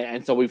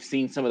 And so we've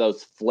seen some of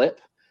those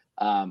flip.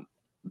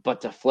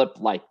 But to flip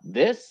like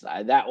this,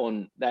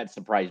 that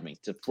surprised me,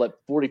 to flip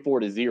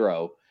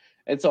 44-0.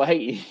 And so,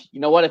 hey,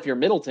 you know what? If you're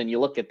Middleton, you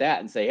look at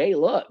that and say, hey,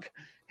 look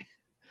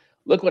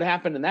what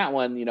happened in that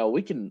one.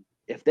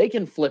 If they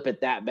can flip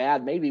it that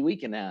bad, maybe we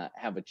can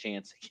have a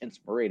chance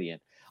against Meridian.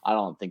 I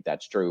don't think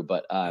that's true,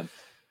 but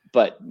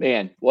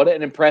man, what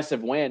an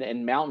impressive win.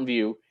 And Mountain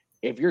View,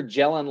 if you're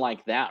gelling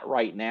like that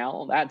right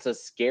now, that's a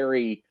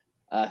scary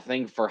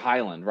thing for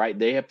Highland, right?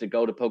 They have to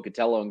go to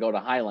Pocatello and go to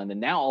Highland.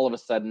 And now all of a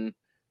sudden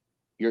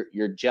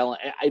you're gelling.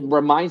 It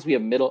reminds me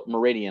of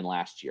Meridian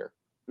last year,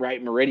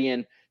 right?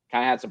 Meridian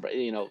kind of had some,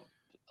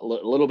 a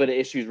little bit of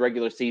issues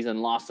regular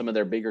season, lost some of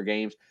their bigger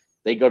games.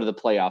 They go to the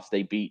playoffs.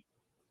 They beat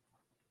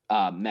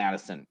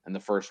Madison in the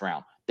first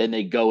round. Then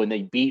they go and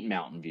they beat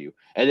Mountain View.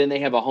 And then they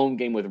have a home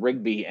game with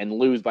Rigby and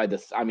lose by the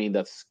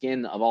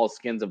skin of all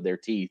skins of their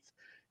teeth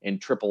in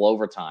triple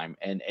overtime.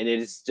 And it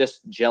is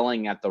just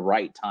gelling at the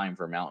right time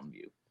for Mountain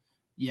View.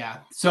 Yeah.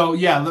 So,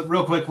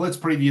 real quick, let's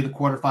preview the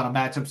quarterfinal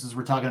matchups as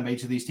we're talking about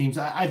each of these teams.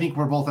 I think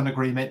we're both in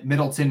agreement.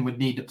 Middleton would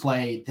need to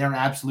play their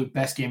absolute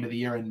best game of the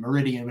year, and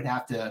Meridian would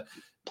have to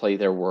play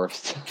their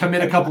worst,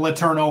 commit a couple of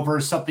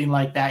turnovers, something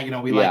like that.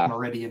 We like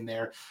Meridian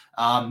there.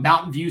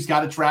 Mountain View's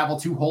got to travel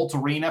to Holt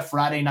Arena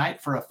Friday night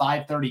for a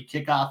 5:30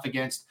 kickoff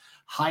against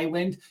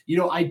Highland.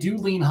 I do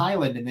lean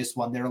Highland in this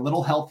one. They're a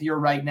little healthier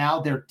right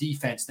now. Their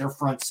defense, their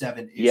front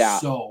seven is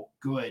so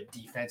good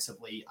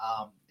defensively.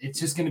 It's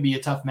just going to be a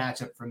tough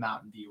matchup for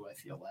Mountain View, I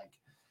feel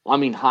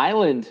like.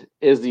 Highland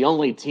is the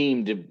only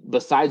team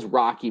besides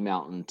Rocky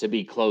Mountain to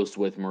be close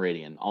with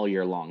Meridian all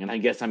year long. And I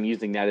guess I'm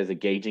using that as a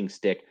gauging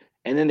stick.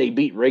 and then they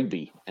beat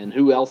Rigby. And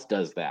who else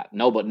does that?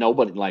 No, but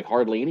nobody, like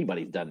hardly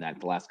anybody's done that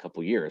the last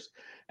couple of years.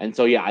 And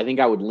so, yeah, I think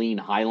I would lean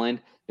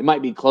Highland. It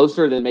might be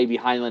closer than maybe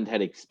Highland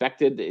had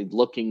expected,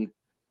 looking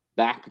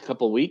back a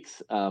couple of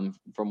weeks from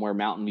where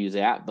Mountain View's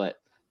at. But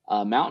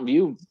Mountain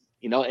View,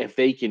 if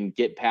they can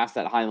get past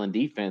that Highland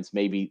defense,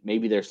 maybe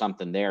there's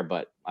something there.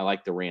 But I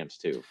like the Rams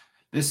too.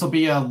 This will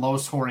be a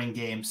low-scoring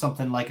game,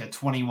 something like a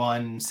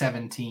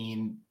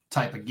 21-17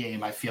 type of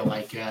game. I feel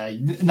like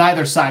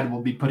neither side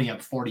will be putting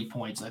up 40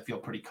 points. I feel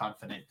pretty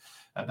confident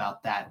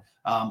about that.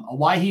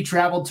 Owyhee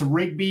traveled to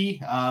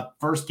Rigby,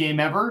 first game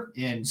ever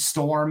in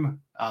Storm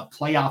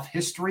playoff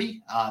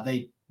history.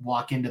 They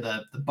walk into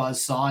the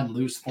buzzsaw and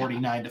lose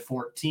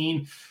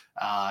 49-14.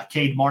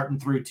 Cade Martin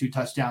threw 2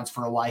 touchdowns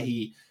for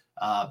Owyhee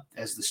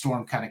as the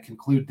Storm kind of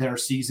conclude their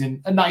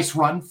season. A nice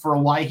run for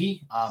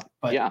Owyhee,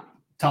 but yeah,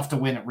 tough to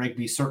win at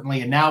Rigby, certainly.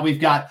 And now we've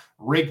got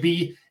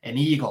Rigby and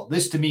Eagle.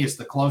 This, to me, is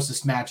the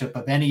closest matchup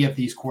of any of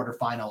these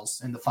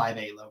quarterfinals in the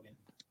 5A, Logan.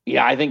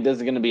 Yeah, I think this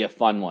is going to be a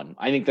fun one.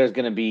 I think there's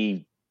going to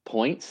be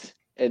points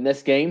in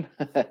this game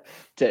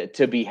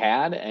to be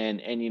had.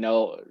 And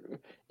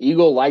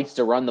Eagle likes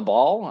to run the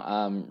ball.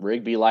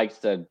 Rigby likes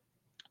to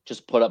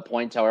just put up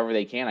points however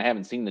they can. I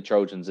haven't seen the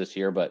Trojans this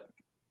year, but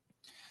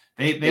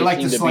they like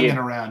to sling it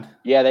around.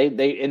 Yeah,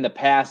 they in the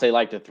past they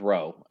like to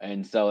throw,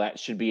 and so that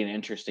should be an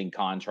interesting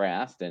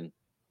contrast. And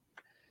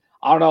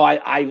I don't know,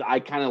 I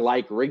kind of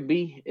like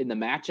Rigby in the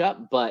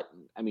matchup, but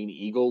I mean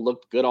Eagle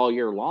looked good all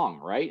year long,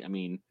 right? I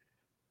mean,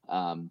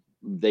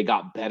 they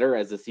got better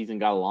as the season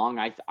got along.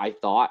 I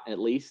thought at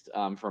least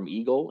from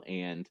Eagle,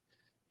 and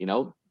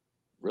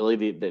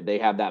really they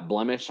have that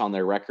blemish on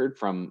their record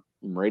from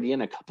Meridian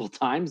a couple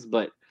times,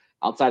 but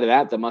outside of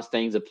that, the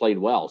Mustangs have played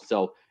well.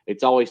 So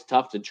it's always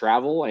tough to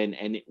travel,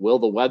 and will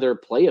the weather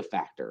play a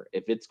factor?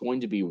 If it's going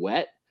to be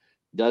wet,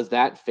 does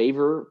that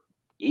favor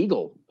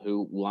Eagle,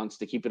 who wants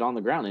to keep it on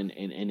the ground?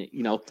 And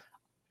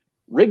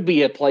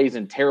Rigby plays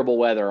in terrible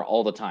weather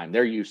all the time.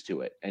 They're used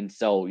to it. And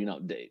so,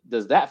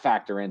 does that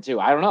factor in too?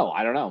 I don't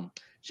know.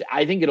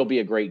 I think it'll be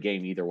a great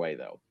game either way,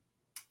 though.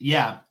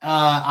 Yeah.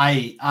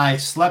 I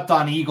slept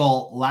on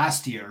Eagle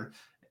last year.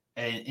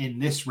 In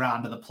this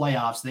round of the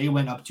playoffs, they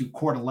went up to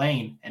Coeur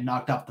d'Alene and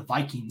knocked out the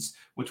Vikings,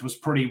 which was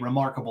pretty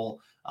remarkable.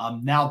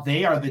 Now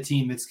they are the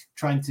team that's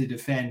trying to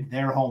defend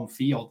their home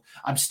field.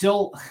 I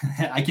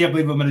can't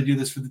believe I'm going to do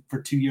this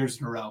for 2 years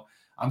in a row.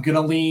 I'm going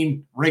to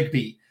lean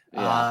Rigby.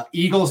 Yeah.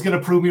 Eagle's going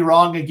to prove me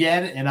wrong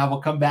again, and I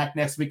will come back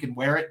next week and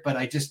wear it. But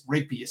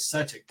Rigby is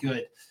such a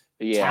good,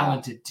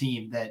 talented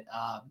team that,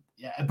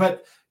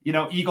 But,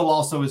 Eagle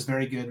also is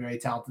very good, very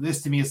talented.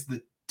 This to me is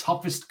the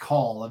toughest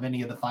call of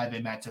any of the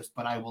 5A matchups,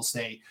 but I will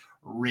say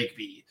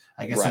Rigby.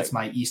 I guess that's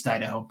my East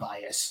Idaho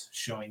bias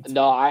showing.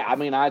 No, I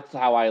mean, that's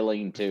how I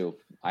lean too.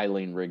 I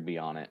lean Rigby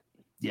on it.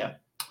 Yeah.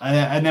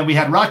 And then we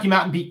had Rocky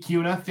Mountain beat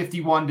CUNA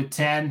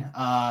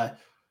 51-10.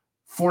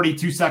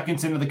 42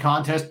 seconds into the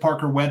contest,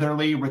 Parker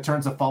Weatherly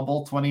returns a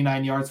fumble,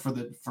 29 yards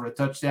for a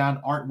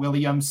touchdown. Art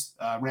Williams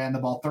ran the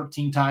ball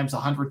 13 times,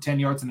 110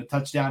 yards and a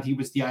touchdown. He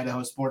was the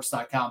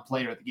IdahoSports.com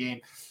player of the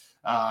game.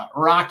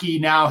 Rocky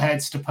now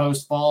heads to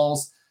Post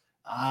Falls.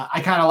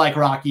 I kind of like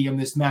Rocky in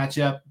this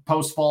matchup.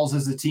 Post Falls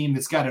is a team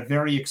that's got a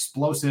very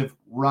explosive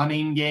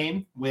running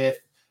game with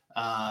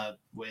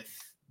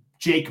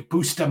Jake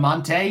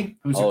Bustamante,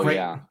 who's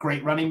a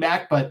great running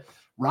back. But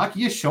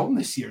Rocky has shown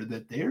this year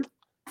that they're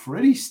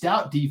pretty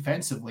stout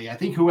defensively. I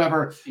think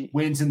whoever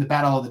wins in the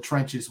battle of the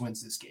trenches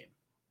wins this game.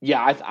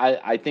 Yeah,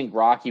 I think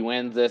Rocky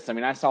wins this. I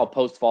mean, I saw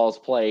Post Falls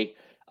play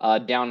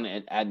down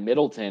at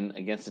Middleton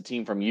against a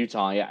team from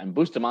Utah. Yeah, and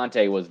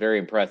Bustamante was very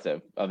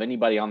impressive. Of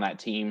anybody on that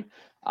team,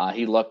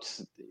 he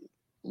looked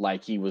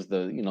like he was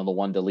the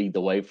one to lead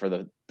the way for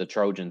the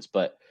Trojans.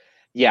 But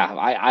yeah,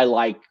 I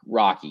like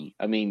Rocky.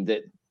 I mean,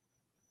 that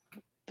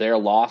their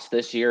loss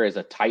this year is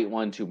a tight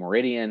one to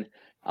Meridian.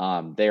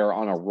 They are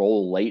on a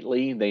roll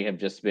lately. They have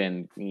just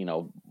been,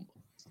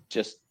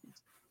 just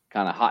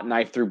kind of hot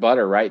knife through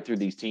butter, right, through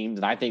these teams.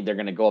 And I think they're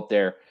going to go up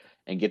there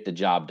and get the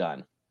job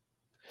done.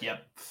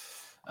 Yep.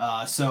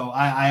 So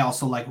I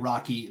also like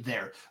Rocky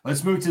there.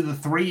 Let's move to the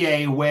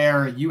 3A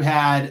where you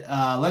had,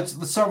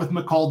 let's start with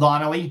McCall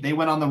Donnelly. They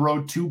went on the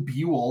road to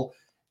Buell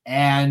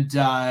and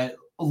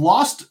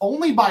lost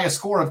only by a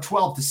score of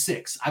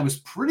 12-6. I was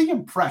pretty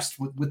impressed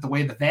with the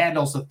way the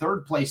Vandals, the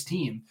third place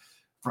team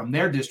from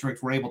their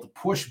district, were able to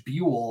push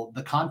Buell,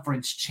 the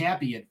conference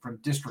champion from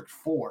District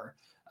 4.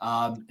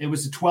 It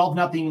was a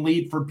 12-0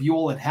 lead for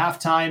Buell at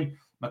halftime.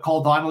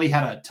 McCall Donnelly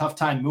had a tough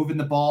time moving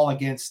the ball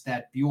against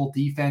that Buell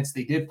defense.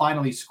 They did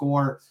finally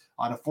score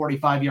on a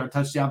 45-yard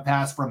touchdown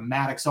pass from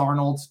Maddox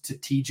Arnold to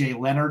TJ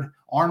Leonard.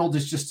 Arnold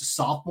is just a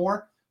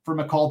sophomore for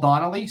McCall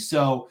Donnelly.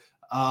 So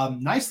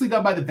nicely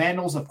done by the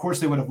Vandals. Of course,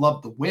 they would have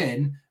loved the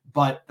win,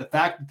 but the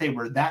fact that they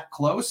were that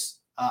close,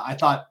 I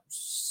thought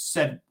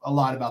said a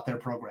lot about their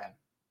program.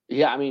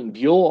 Yeah, I mean,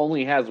 Buell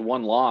only has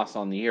one loss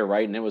on the year,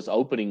 right? And it was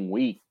opening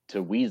week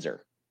to Weiser.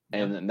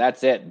 And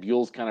that's it.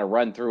 Buell's kind of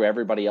run through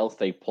everybody else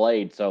they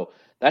played. So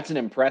that's an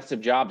impressive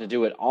job to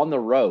do it on the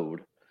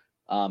road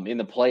in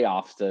the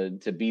playoffs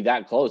to be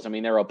that close. I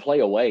mean, they're a play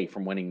away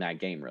from winning that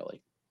game,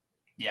 really.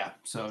 Yeah,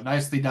 so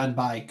nicely done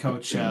by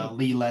Coach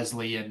Lee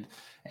Leslie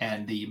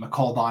and the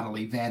McCall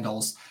Donnelly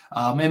Vandals.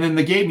 And then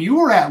the game you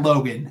were at,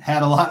 Logan,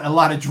 had a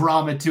lot of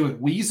drama to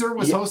it. Weiser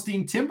was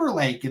hosting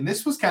Timberlake, and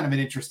this was kind of an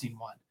interesting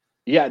one.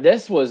 Yeah,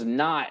 this was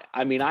not.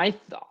 I mean,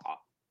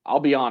 I'll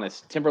be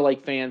honest,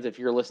 Timberlake fans, if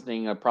you're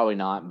listening, probably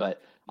not,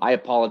 but I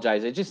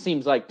apologize. It just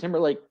seems like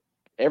Timberlake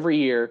every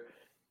year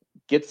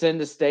gets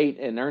into state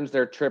and earns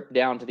their trip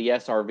down to the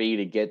SRV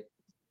to get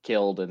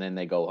killed, and then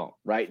they go home,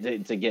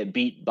 right? To get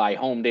beat by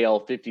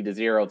Homedale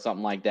 50-0,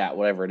 something like that,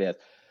 whatever it is.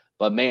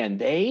 But man,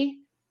 they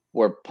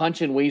were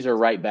punching Weiser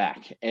right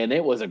back, and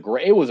it was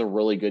a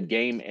really good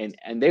game,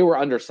 and they were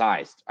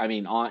undersized. I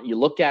mean, you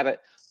look at it,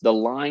 the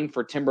line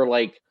for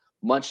Timberlake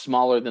much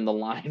smaller than the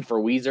line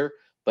for Weiser,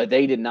 but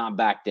they did not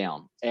back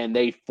down, and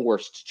they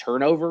forced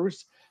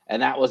turnovers,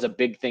 and that was a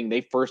big thing.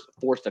 They first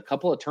forced a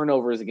couple of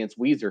turnovers against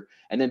Weiser,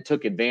 and then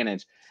took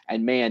advantage.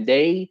 And man,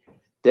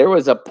 there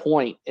was a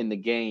point in the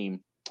game.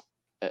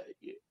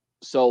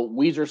 So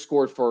Weiser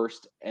scored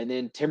first, and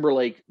then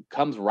Timberlake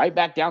comes right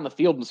back down the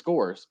field and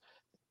scores.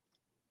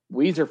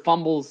 Weiser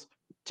fumbles.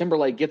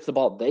 Timberlake gets the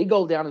ball. They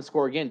go down and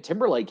score again.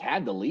 Timberlake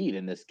had the lead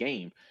in this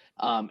game,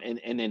 and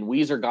then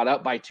Weiser got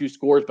up by 2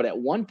 scores. But at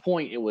one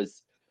point, it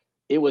was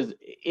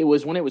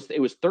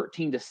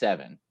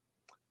 13-7,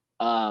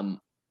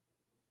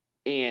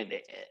 and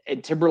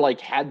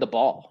Timberlake had the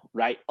ball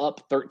right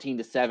up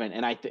 13-7,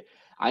 and I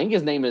think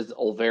his name is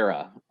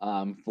Olvera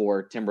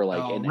for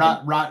Timberlake. Oh,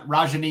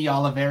 Rajani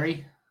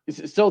Oliveri.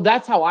 So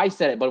that's how I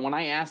said it. But when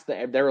I asked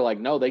they were like,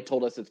 no, they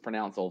told us it's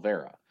pronounced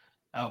Olvera.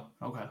 Oh,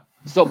 okay.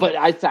 So, but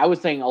I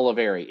was saying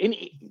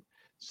Oliveri.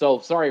 So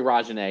sorry,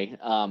 Rajane.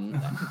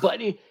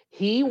 But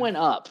he went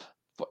up.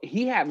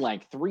 He had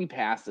like 3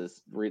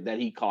 passes that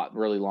he caught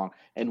really long.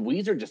 And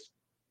Weiser just,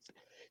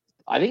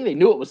 I think they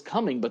knew it was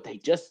coming, but they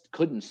just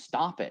couldn't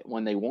stop it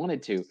when they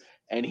wanted to.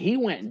 And he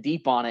went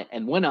deep on it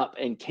and went up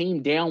and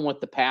came down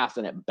with the pass,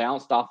 and it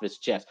bounced off his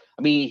chest.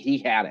 I mean, he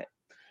had it.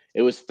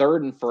 It was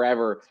 3rd and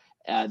forever.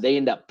 They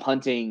end up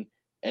punting,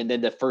 and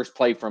then the first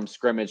play from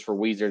scrimmage for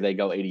Weiser, they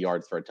go 80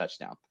 yards for a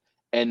touchdown.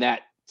 And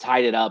that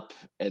tied it up,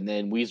 and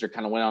then Weiser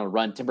kind of went on a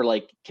run.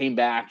 Timberlake came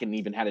back and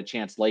even had a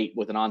chance late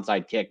with an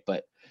onside kick,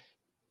 but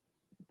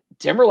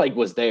Timberlake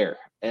was there.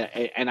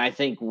 And I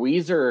think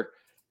Weiser,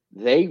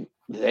 they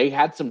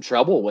had some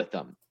trouble with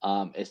them.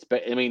 I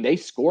mean, they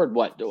scored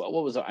what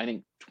was it? I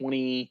think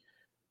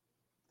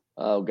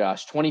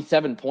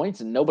 27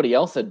 points, and nobody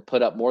else had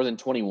put up more than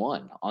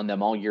 21 on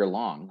them all year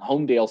long.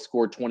 Homedale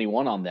scored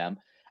 21 on them.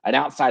 And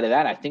outside of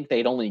that, I think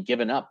they'd only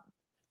given up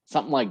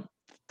something like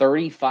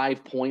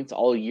 35 points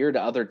all year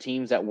to other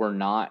teams that were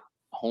not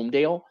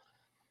Homedale.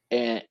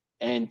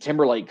 And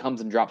Timberlake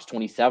comes and drops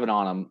 27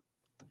 on them.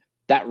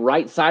 That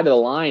right side of the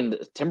line,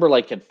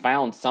 Timberlake had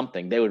found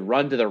something. They would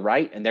run to the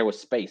right, and there was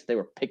space. They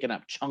were picking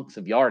up chunks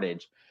of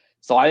yardage.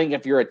 So I think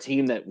if you're a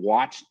team that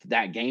watched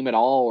that game at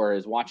all or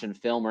is watching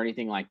film or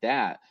anything like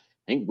that,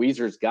 I think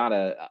Weizer's got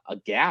a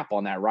gap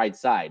on that right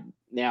side.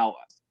 Now,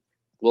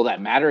 will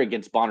that matter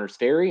against Bonners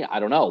Ferry?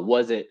 I don't know.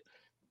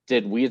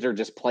 Did Weiser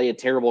just play a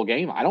terrible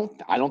game? I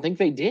don't think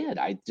they did.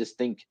 I just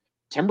think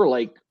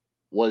Timberlake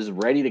was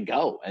ready to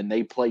go, and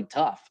they played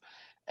tough.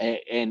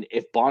 And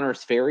if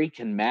Bonners Ferry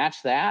can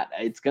match that,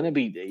 it's going to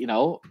be,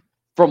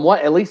 from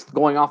what, at least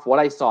going off what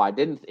I saw, I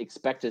didn't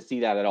expect to see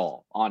that at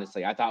all.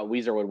 Honestly, I thought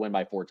Weiser would win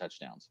by 4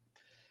 touchdowns.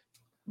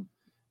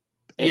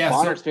 If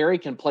Bonners Ferry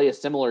can play a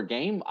similar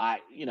game,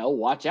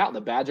 watch out.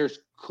 The Badgers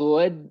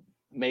could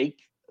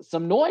make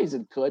some noise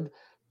and could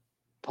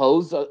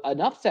pose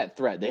an upset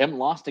threat. They haven't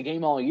lost a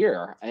game all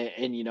year,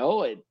 and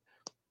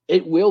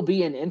it will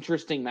be an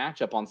interesting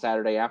matchup on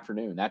Saturday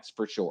afternoon. That's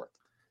for sure.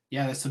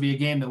 Yeah, this will be a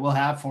game that we'll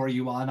have for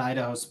you on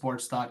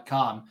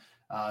idahosports.com.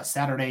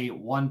 Saturday,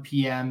 1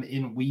 p.m.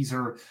 in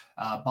Weiser.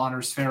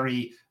 Bonners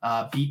Ferry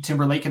beat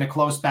Timberlake in a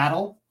close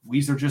battle.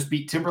 Weiser just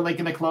beat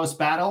Timberlake in a close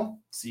battle.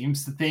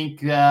 Seems to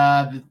think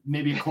that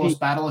maybe a close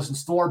battle is in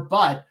store,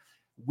 but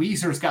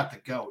Weezer's got the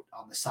GOAT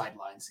on the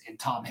sidelines in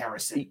Tom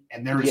Harrison,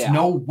 and there is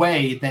no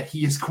way that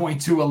he is going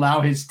to allow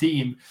his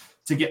team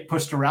to get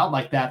pushed around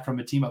like that from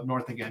a team up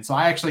north again. So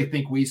I actually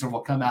think Weiser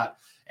will come out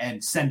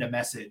and send a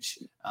message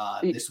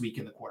this week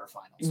in the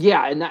quarterfinals.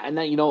 Yeah, and that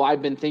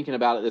I've been thinking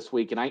about it this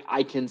week, and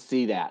I can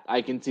see that.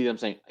 I can see them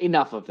saying,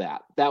 enough of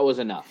that. That was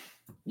enough.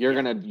 You're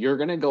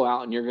gonna go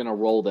out and you're gonna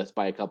roll this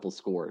by a couple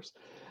scores.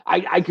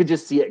 I could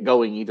just see it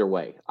going either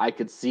way. I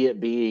could see it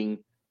being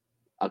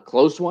a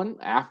close one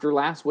after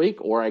last week,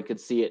 or I could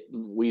see it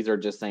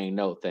Weiser just saying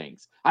no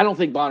thanks. I don't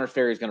think Bonners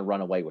Ferry is going to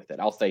run away with it.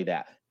 I'll say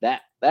that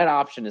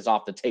option is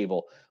off the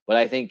table, but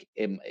I think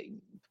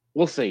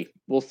we'll see.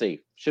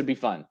 Should be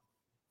fun.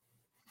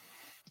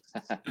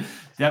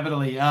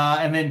 Definitely.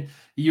 And then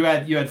you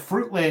had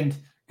Fruitland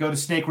go to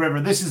Snake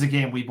River. This is a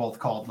game we both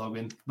called,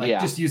 Logan.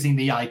 Just using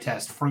the eye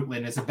test,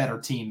 Fruitland is a better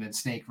team than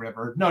Snake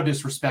River. No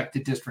disrespect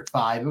to District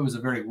 5. It was a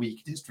very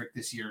weak district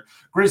this year.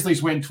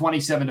 Grizzlies win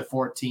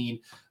 27-14.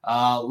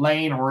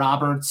 Lane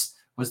Roberts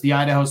was the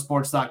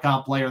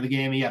IdahoSports.com player of the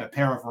game. He had a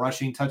pair of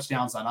rushing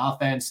touchdowns on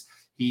offense.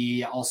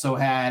 He also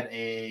had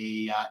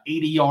a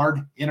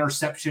 80-yard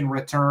interception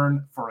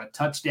return for a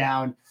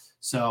touchdown.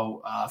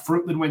 So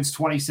Fruitland wins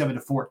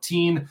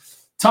 27-14.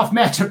 Tough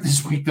matchup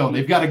this week, though.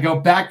 They've got to go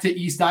back to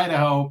East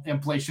Idaho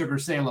and play Sugar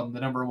Salem,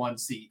 the number 1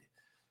 seed.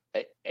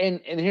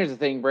 And here's the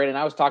thing, Brandon.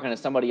 I was talking to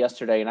somebody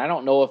yesterday, and I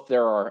don't know if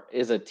there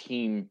is a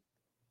team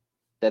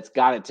that's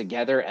got it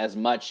together as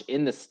much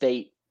in the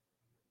state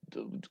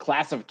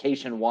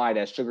classification wide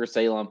as Sugar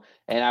Salem,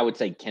 and I would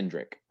say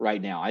Kendrick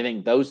right now. I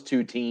think those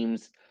two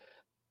teams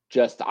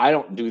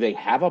do they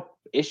have a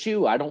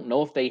issue? I don't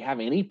know if they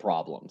have any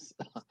problems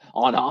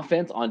on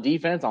offense, on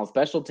defense, on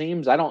special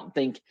teams. I don't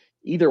think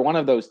either one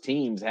of those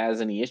teams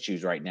has any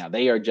issues right now.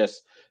 They are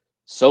just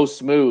so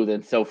smooth.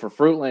 And so for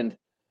Fruitland,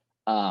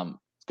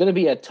 it's going to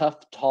be a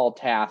tough, tall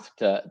task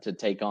to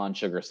take on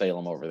Sugar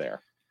Salem over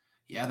there.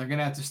 Yeah, they're going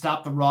to have to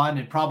stop the run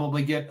and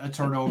probably get a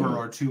turnover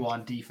or two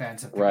on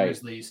defense if the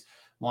Grizzlies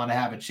want to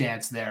have a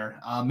chance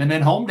there. And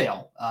then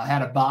Homedale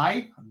had a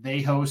bye.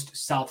 They host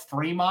South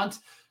Fremont.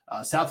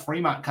 South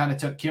Fremont kind of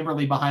took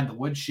Kimberly behind the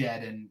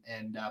woodshed,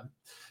 and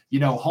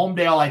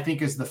Homedale I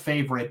think is the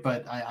favorite.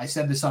 But I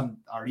said this on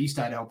our East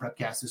Idaho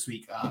Prepcast this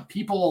week.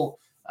 People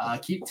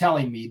keep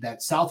telling me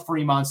that South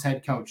Fremont's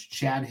head coach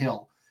Chad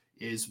Hill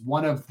is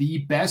one of the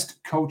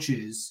best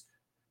coaches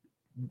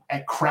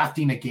at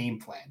crafting a game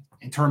plan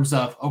in terms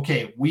of,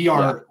 okay, we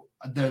are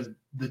the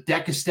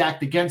deck is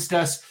stacked against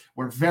us.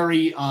 We're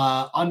very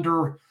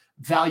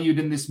undervalued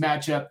in this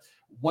matchup.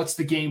 What's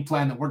the game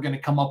plan that we're going to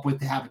come up with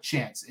to have a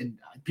chance? And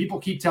people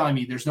keep telling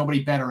me there's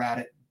nobody better at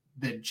it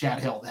than Chad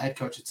Hill, the head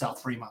coach at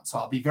South Fremont. So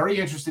I'll be very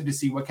interested to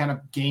see what kind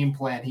of game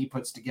plan he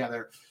puts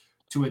together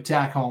to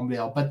attack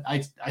Homedale. But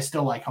I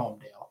still like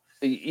Homedale.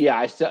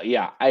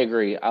 Yeah, I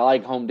agree. I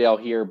like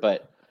Homedale here,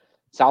 but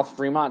South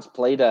Fremont's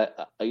played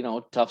a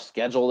tough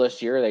schedule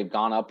this year. They've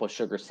gone up with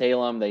Sugar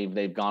Salem.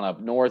 They've gone up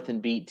north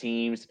and beat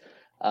teams.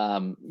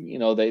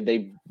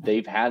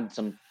 They've had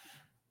some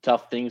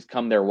tough things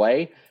come their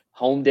way.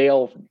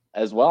 Homedale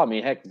as well. I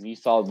mean, heck, we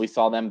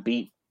saw them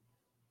beat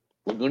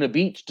Laguna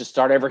Beach to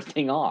start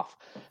everything off.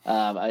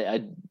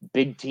 A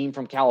big team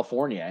from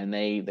California, and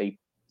they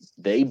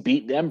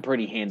beat them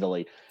pretty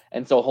handily.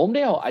 And so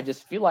Homedale, I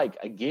just feel like,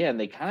 again,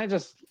 they kind of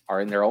just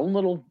are in their own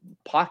little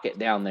pocket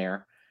down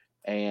there,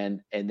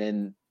 and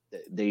then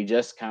they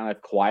just kind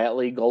of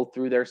quietly go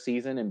through their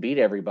season and beat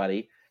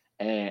everybody,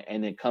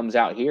 and it comes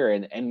out here,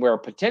 and we're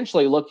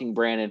potentially looking,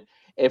 Brandon,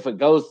 if it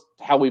goes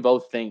how we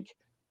both think,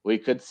 we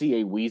could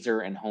see a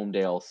Weiser and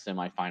Homedale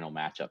semifinal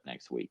matchup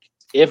next week.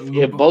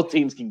 If both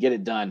teams can get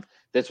it done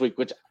this week,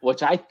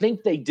 which I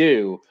think they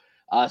do.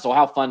 So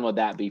how fun would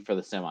that be for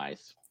the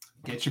semis?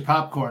 Get your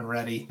popcorn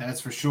ready. That's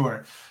for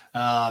sure.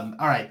 All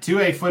right.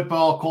 2A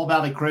football. Coal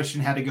Valley Christian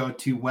had to go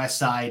to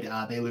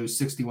Westside. They lose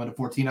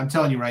 61-14. I'm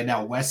telling you right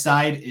now,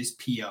 Westside is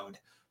PO'd.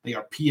 They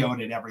are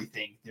PO'd at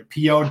everything. They're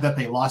PO'd that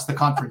they lost the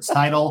conference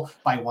title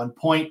by 1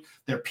 point.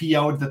 They're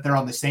PO'd that they're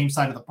on the same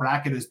side of the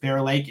bracket as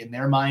Bear Lake. In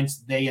their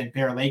minds, they and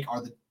Bear Lake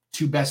are the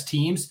two best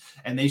teams,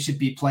 and they should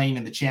be playing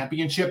in the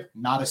championship,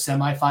 not a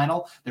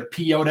semifinal. They're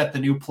PO'd at the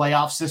new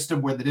playoff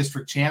system where the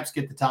district champs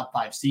get the top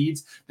 5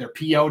 seeds. They're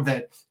PO'd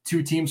that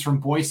 2 teams from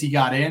Boise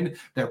got in.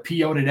 They're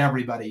PO'd at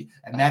everybody,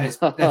 and that's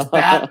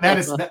bad.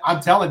 I'm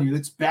telling you,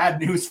 that's bad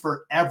news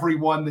for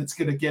everyone that's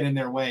going to get in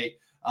their way.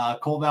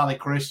 Coal Valley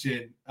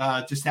Christian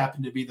just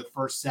happened to be the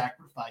first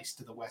sacrifice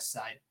to the West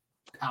Side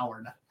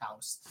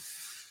powerhouse.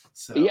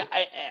 So yeah,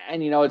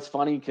 and it's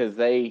funny because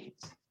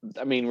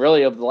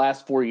really of the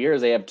last 4 years,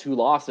 they have 2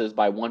 losses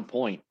by 1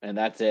 point, and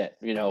that's it.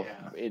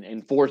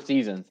 In 4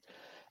 seasons,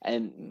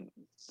 and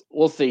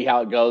we'll see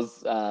how it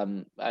goes.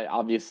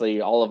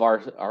 Obviously, all of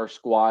our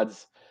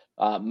squads,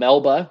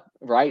 Melba,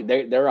 right?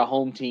 They're a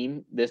home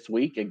team this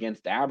week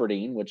against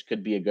Aberdeen, which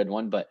could be a good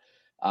one, but.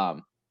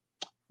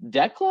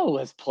 Declo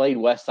has played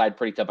Westside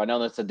pretty tough. I know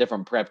that's a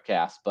different prep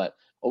cast, but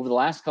over the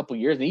last couple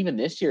of years, and even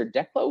this year,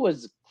 Declo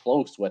was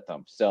close with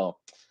them. So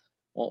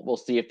we'll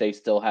see if they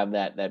still have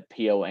that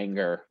PO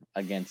anger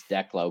against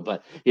Declo.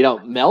 But,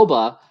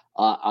 Melba,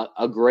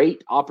 a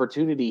great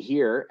opportunity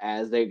here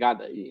as they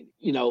got,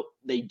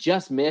 they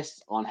just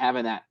missed on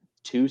having that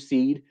 2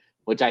 seed,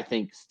 which I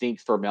think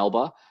stinks for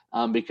Melba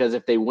because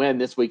if they win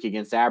this week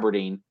against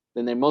Aberdeen,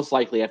 then they most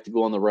likely have to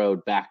go on the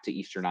road back to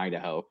Eastern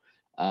Idaho.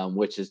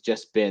 Which has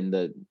just been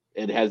the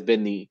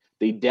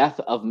death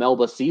of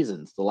Melba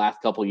seasons the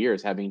last couple of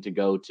years, having to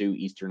go to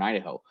Eastern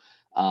Idaho.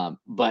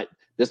 But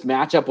this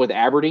matchup with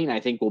Aberdeen, I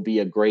think, will be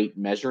a great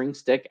measuring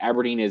stick.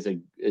 Aberdeen is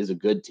a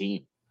good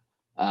team,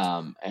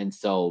 and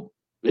so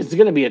it's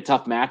going to be a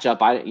tough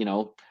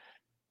matchup.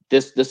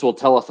 This will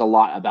tell us a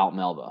lot about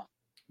Melba.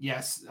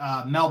 Yes,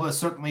 Melba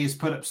certainly has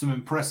put up some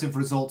impressive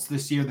results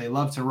this year. They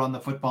love to run the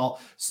football.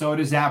 So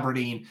does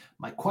Aberdeen.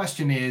 My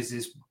question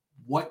is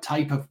what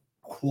type of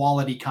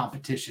quality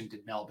competition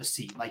did Melba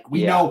see? Like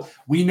we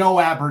know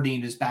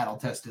Aberdeen is battle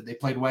tested. They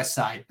played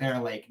Westside, Bear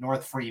Lake,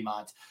 North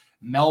Fremont.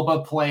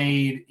 Melba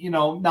played,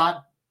 I'm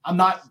not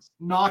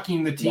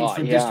knocking the teams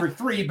from District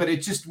 3, but it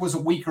just was a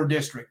weaker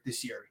district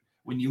this year.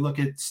 when you look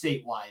at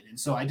statewide. And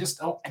so I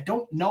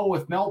don't know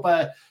if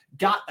Melba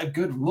got a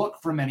good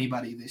look from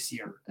anybody this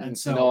year. And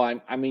so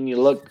no, I mean,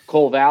 you look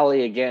Cole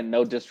Valley again,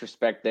 no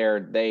disrespect there.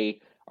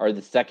 They are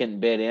the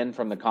second bid in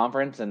from the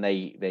conference, and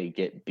they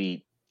get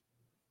beat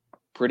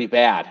pretty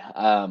bad.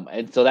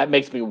 And so that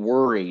makes me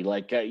worry.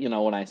 Like,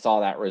 when I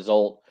saw that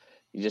result,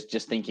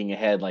 just thinking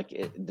ahead,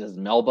 like, does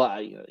Melba,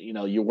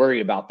 you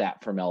worry about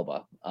that for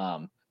Melba.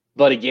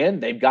 But again,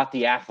 they've got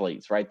the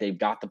athletes, right? They've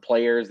got the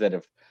players that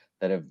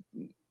have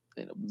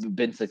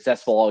been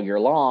successful all year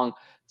long.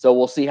 So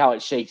we'll see how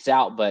it shakes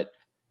out. But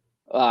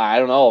I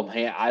don't know,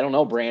 man. I don't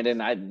know,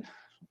 Brandon.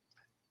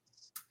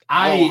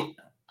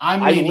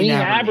 I'm leaning leaning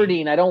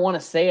Aberdeen. I don't want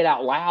to say it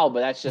out loud,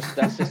 but that's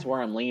just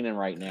where I'm leaning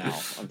right now.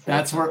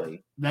 That's where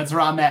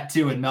I'm at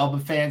too. And Melba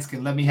fans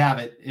can let me have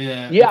it.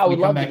 I would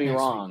love to be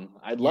wrong.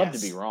 I'd love to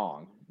be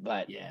wrong,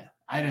 but yeah,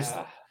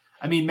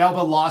 I mean,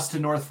 Melba lost to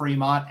North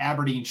Fremont.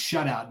 Aberdeen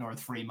shut out North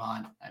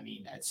Fremont. I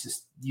mean, that's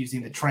just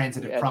using the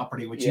transitive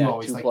property, which you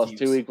always like to use.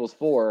 2 + 2 =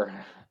 4.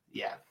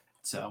 Yeah.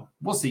 So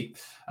we'll see.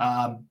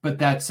 But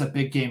that's a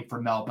big game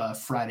for Melba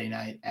Friday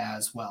night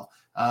as well.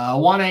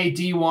 1A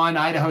D1,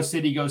 Idaho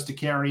City goes to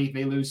Cary.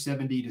 They lose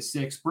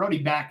 70-6. Brody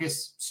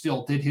Backus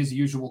still did his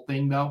usual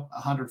thing, though.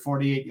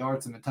 148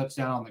 yards and a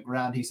touchdown on the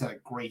ground. He's had a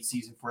great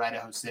season for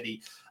Idaho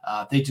City.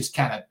 They just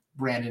kind of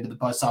ran into the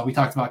buzzsaw. We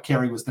talked about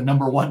Cary was the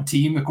number 1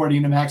 team,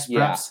 according to Max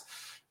Preps.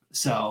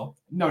 So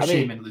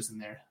shame in losing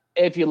there.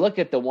 If you look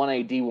at the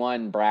 1A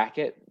D1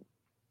 bracket,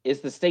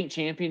 is the state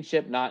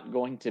championship not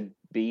going to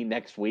be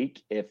next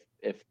week if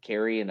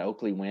Cary and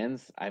Oakley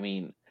wins? I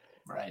mean,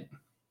 right.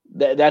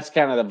 That's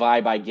kind of the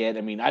vibe I get.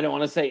 I mean, I don't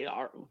want to say,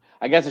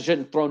 I guess I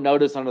shouldn't throw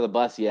Notice under the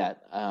bus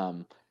yet.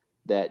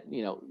 That,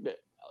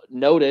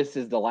 Notice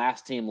is the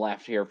last team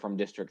left here from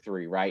District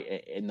 3,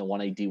 right, in the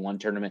 1A D1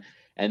 tournament,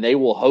 and they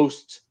will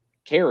host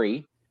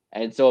Cary.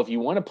 And so if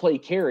you want to play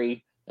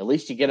Cary, at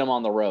least you get them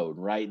on the road,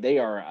 right?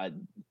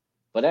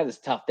 But that is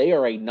tough. They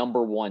are a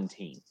number 1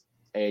 team,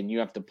 and you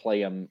have to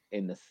play them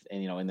in the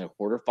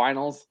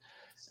quarterfinals.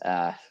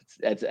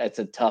 It's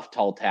a tough,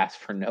 tall task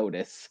for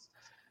Notice.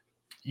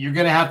 You're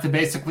going to have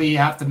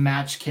to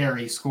match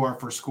Cary score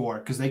for score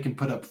because they can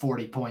put up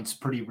 40 points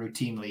pretty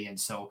routinely. And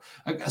so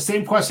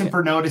same question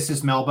for Notice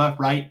as Melba,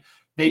 right?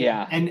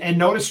 And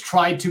Notice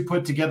tried to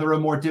put together a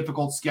more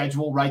difficult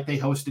schedule, right? They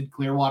hosted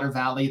Clearwater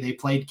Valley. They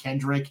played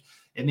Kendrick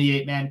in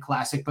the 8-man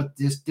classic, but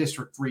this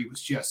District 3 was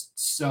just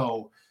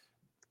so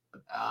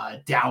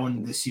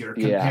down this year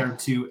compared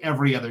to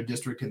every other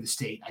district in the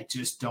state. I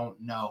just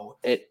don't know.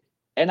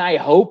 And I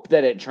hope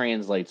that it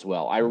translates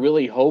well. I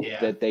really hope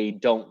that they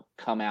don't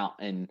come out,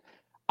 and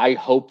I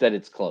hope that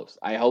it's close.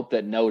 I hope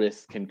that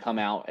Notice can come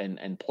out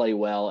and play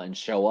well and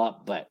show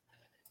up. But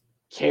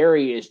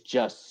Cary is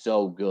just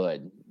so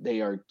good. They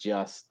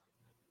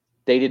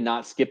did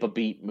not skip a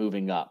beat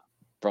moving up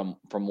from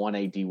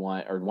 1A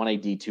D1 or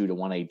 1A D2 to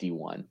 1A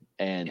D1.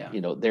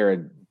 And,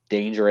 they're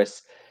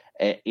dangerous.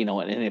 And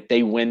if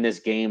they win this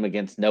game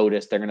against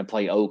Notice, they're going to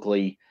play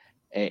Oakley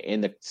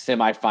in the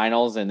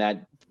semifinals, and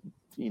that,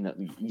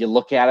 you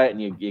look at it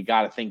and you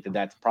got to think that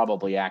that's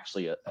probably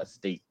actually a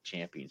state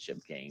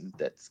championship game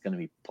that's going to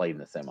be played in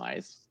the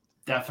semis.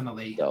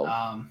 Definitely.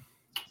 So,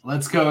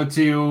 let's go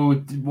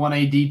to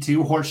 1A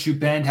D2. Horseshoe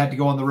Bend had to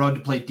go on the road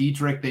to play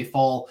Dietrich. They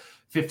fall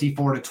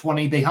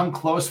 54-20. They hung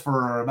close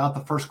for about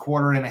the first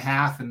quarter and a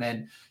half, and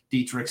then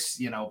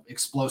Dietrich's,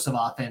 explosive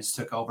offense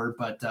took over.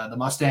 But the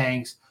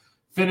Mustangs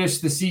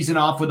finished the season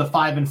off with a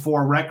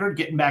 5-4 record,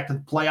 getting back to the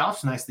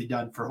playoffs. Nicely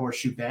done for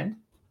Horseshoe Bend.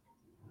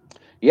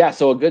 Yeah,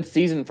 so a good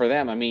season for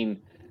them. I mean,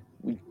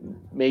 we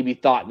maybe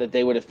thought that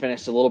they would have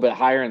finished a little bit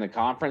higher in the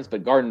conference,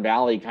 but Garden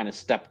Valley kind of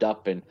stepped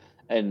up and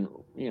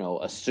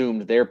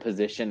assumed their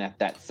position at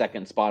that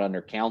second spot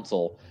under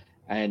council.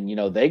 And,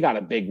 they got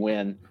a big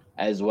win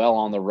as well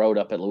on the road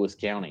up at Lewis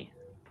County.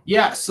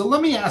 Yeah, so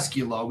let me ask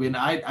you, Logan.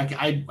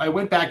 I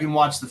went back and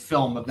watched the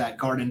film of that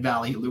Garden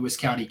Valley Lewis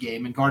County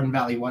game, and Garden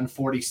Valley won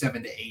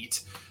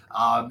 47-8.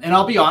 And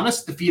I'll be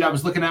honest, the feed I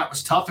was looking at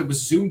was tough. It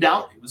was zoomed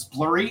out. It was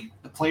blurry.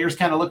 The players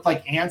kind of looked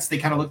like ants. They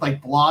kind of looked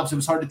like blobs. It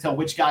was hard to tell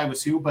which guy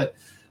was who, but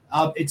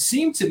it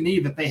seemed to me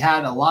that they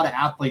had a lot of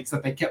athletes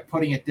that they kept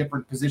putting at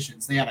different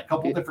positions. They had a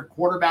couple different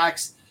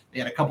quarterbacks. They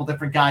had a couple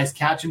different guys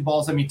catching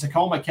balls. I mean,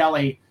 Tacoma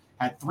Kelly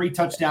had 3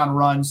 touchdown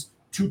runs,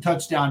 2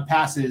 touchdown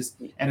passes,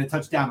 and a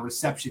touchdown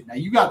reception. Now,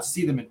 you got to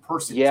see them in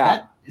person.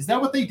 Yeah. Is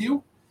that what they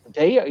do?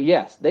 They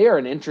are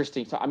an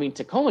interesting – I mean,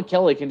 Tacoma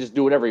Kelly can just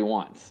do whatever he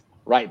wants.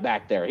 Right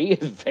back there. He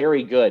is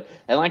very good.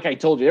 And like I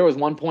told you, there was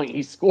one point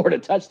he scored a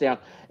touchdown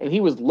and he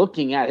was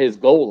looking at his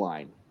goal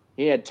line.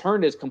 He had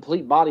turned his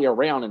complete body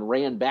around and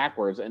ran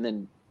backwards and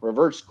then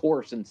reversed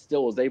course and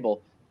still was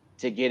able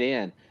to get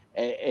in.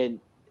 And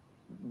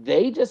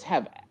they just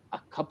have a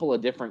couple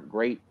of different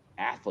great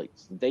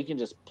athletes that they can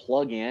just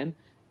plug in.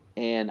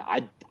 And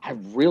I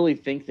really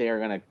think they are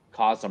going to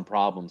cause some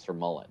problems for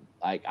Mullen.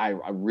 I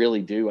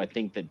really do. I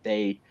think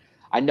that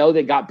I know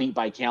they got beat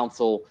by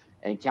Council,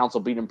 and Council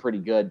beat them pretty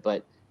good,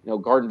 but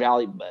Garden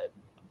Valley.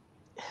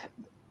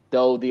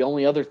 Though the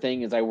only other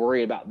thing is I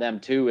worry about them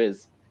too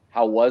is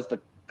how was the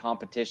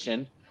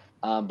competition.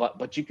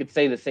 But you could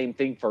say the same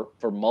thing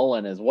for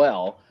Mullen as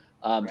well.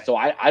 Right. So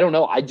I don't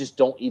know. I just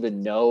don't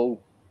even know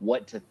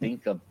what to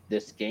think of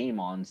this game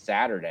on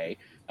Saturday.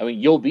 I mean,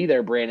 you'll be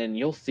there, Brandon.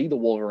 You'll see the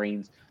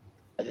Wolverines.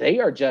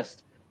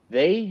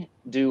 They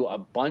do a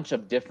bunch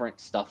of different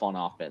stuff on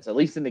offense, at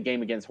least in the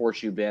game against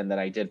Horseshoe Bend that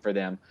I did for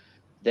them.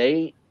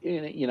 They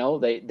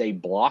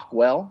block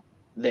well.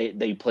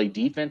 They play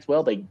defense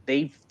well.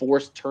 They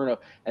force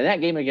turnover. And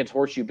that game against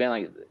Horseshoe Bend,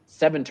 like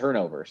 7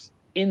 turnovers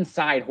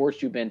inside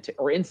Horseshoe Bend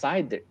or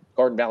inside the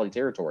Garden Valley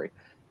territory,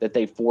 that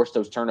they forced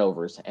those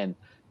turnovers. And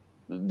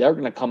they're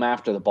going to come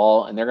after the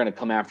ball, and they're going to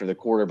come after the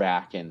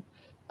quarterback. And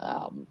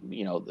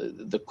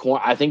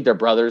I think their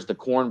brothers, the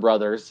Corn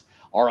brothers,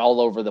 are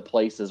all over the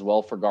place as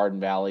well for Garden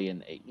Valley.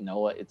 And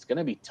it's going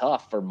to be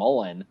tough for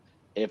Mullen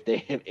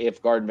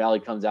if Garden Valley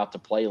comes out to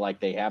play like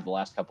they have the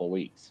last couple of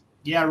weeks.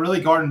 Yeah, really,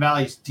 Garden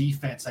Valley's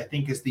defense, I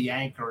think, is the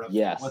anchor of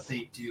yes. what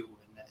they do.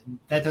 And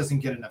that doesn't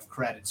get enough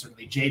credit.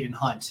 Certainly, Jaden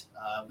Hunt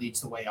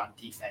leads the way on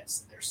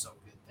defense. They're so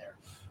good there.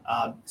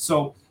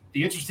 So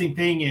the interesting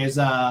thing is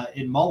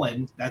in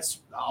Mullen,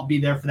 I'll be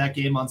there for that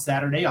game on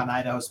Saturday on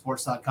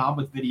idahosports.com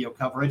with video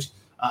coverage.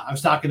 I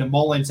was talking to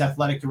Mullen's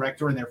athletic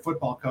director and their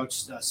football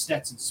coach,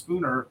 Stetson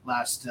Spooner,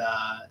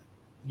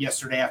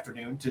 yesterday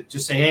afternoon to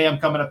just say, hey, I'm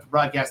coming up to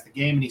broadcast the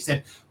game. And he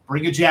said,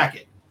 bring a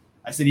jacket.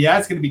 I said, yeah,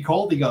 it's going to be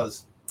cold. He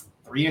goes,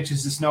 3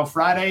 inches of snow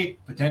Friday,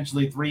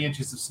 potentially 3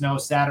 inches of snow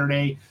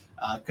Saturday.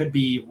 Could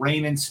be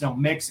rain and snow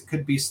mix. It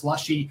could be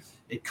slushy.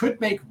 It could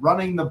make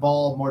running the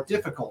ball more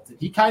difficult. And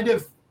he kind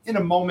of, in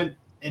a moment,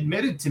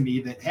 admitted to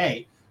me that,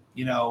 hey,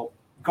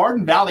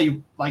 Garden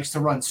Valley likes to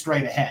run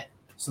straight ahead.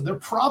 So they're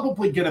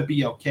probably going to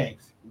be okay.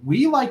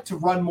 We like to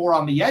run more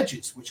on the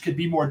edges, which could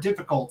be more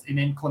difficult in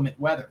inclement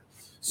weather.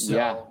 So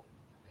yeah.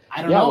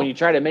 I don't know. When you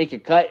try to make a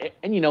cut,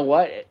 and you know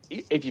what?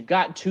 If you've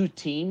got 2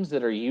 teams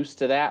that are used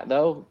to that,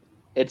 though,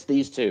 it's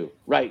these 2,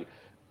 right?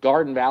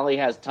 Garden Valley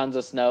has tons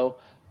of snow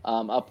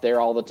up there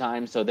all the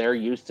time, so they're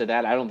used to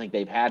that. I don't think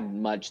they've had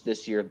much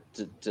this year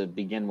to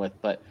begin with,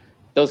 but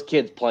those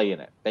kids play in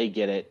it. They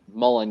get it.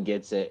 Mullen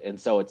gets it, and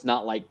so it's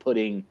not like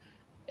putting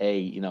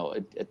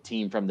a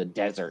team from the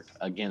desert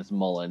against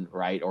Mullen,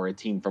 right, or a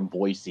team from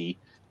Boise.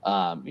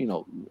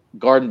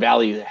 Garden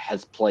Valley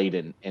has played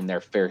in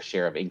their fair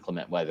share of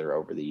inclement weather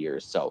over the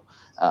years. So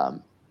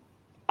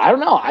I don't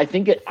know. I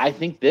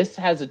think this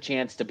has a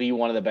chance to be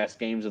one of the best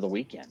games of the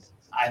weekend.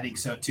 I think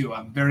so too.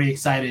 I'm very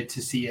excited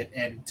to see it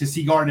and to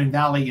see Garden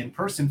Valley in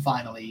person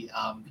finally,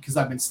 because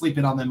I've been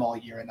sleeping on them all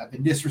year and I've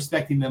been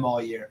disrespecting them all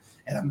year.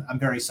 And I'm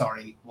very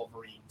sorry,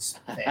 Wolverines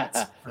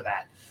fans, for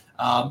that.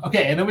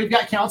 Okay, and then we've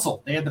got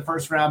Council. They had the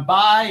first round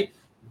bye.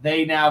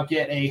 They now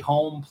get a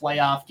home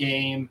playoff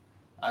game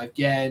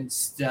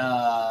against who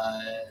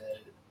are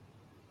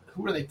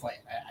they playing?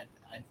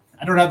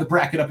 I don't have the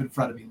bracket up in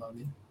front of me,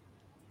 Logan.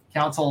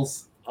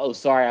 Council's. Oh,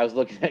 sorry, I was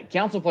looking at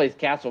Council plays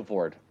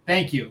Castleford.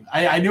 Thank you.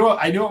 I knew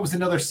it was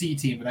another C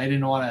team, but I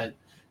didn't want to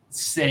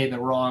say the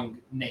wrong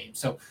name.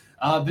 So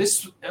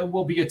this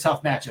will be a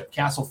tough matchup.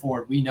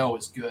 Castleford, we know,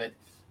 is good.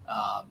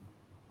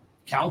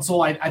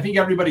 Council, I think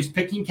everybody's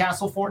picking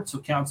Castleford, so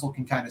Council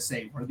can kind of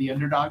say we're the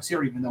underdogs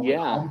here, even though we're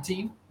the home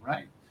team,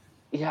 right?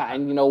 Yeah,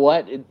 and you know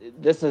what?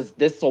 This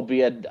will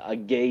be a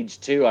gauge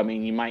too. I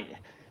mean, you might.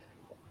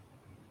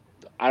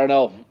 I don't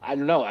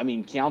know. I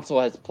mean,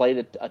 Council has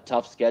played a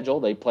tough schedule.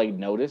 They played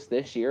Notice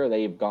this year.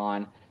 They've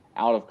gone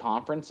out of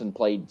conference and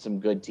played some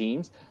good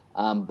teams.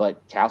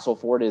 But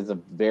Castleford is a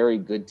very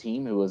good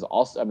team who is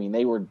also. I mean,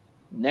 they were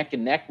neck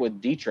and neck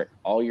with Dietrich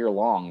all year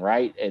long,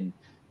 right? And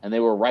they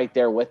were right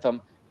there with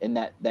them in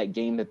that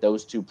game that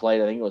those two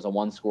played. I think it was a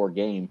 1-score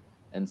game.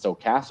 And so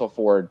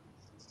Castleford,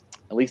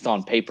 at least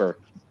on paper,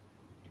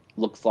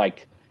 looks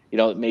like,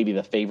 maybe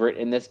the favorite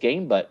in this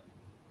game, but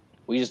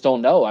we just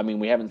don't know. I mean,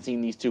 we haven't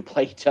seen these two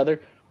play each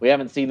other. We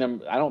haven't seen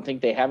them. I don't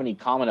think they have any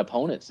common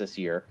opponents this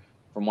year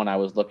from when I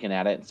was looking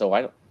at it. And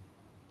so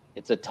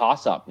it's a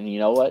toss up, and you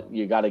know what?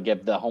 You got to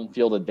give the home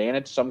field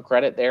advantage some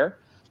credit there.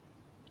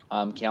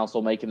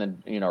 Council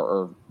making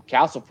or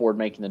Castleford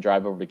making the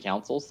drive over to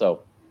Council.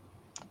 So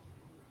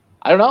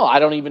I don't know. I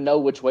don't even know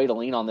which way to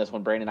lean on this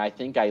one, Brandon. I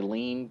think I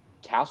lean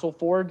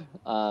Castleford,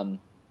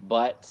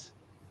 but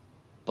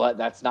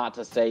that's not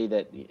to say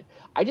that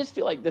I just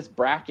feel like this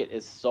bracket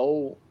is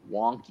so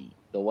wonky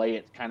the way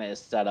it kind of is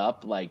set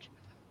up. Like,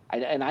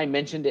 I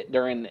mentioned it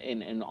during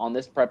on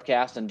this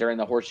prepcast and during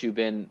the Horseshoe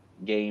Bend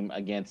game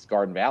against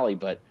Garden Valley,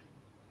 but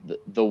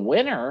the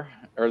winner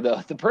or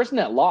the person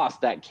that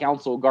lost that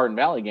Council Garden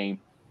Valley game,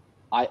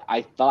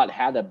 I thought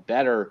had a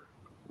better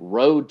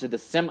road to the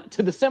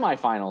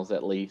semifinals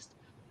at least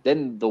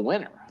than the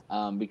winner,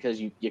 because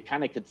you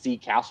kind of could see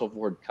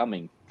Castleford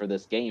coming for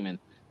this game, and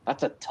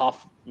that's a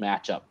tough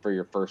matchup for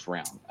your first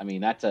round. I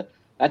mean, that's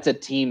a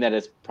team that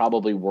is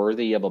probably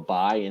worthy of a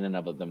bye in and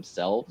of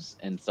themselves,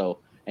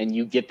 and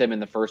you get them in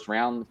the first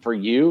round. For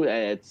you,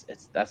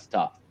 that's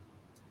tough.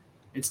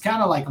 It's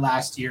kind of like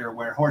last year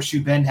where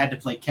Horseshoe Bend had to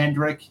play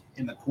Kendrick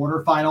in the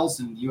quarterfinals,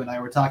 and you and I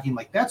were talking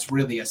like that's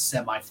really a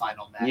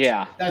semifinal match.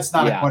 Yeah, that's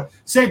not a quarter.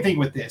 Same thing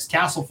with this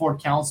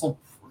Castleford Council.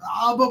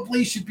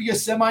 probably should be a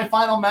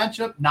semifinal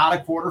matchup, not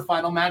a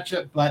quarterfinal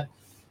matchup, but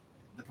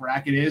the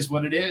bracket is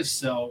what it is.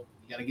 So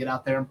you got to get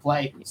out there and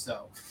play.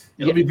 So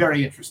it'll be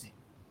very interesting.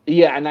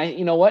 Yeah, and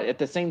you know what? At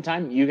the same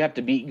time, you have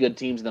to beat good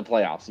teams in the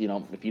playoffs. You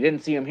know, if you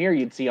didn't see them here,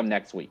 you'd see them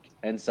next week.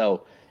 And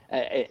so,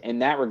 in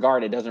that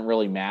regard, it doesn't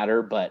really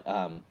matter. But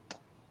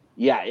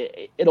yeah,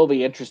 it'll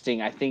be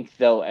interesting. I think,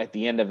 though, at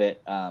the end of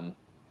it,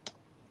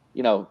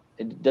 you know,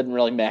 it doesn't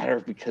really matter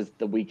because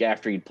the week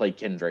after you'd play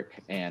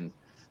Kendrick, and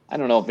I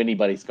don't know if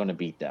anybody's going to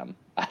beat them.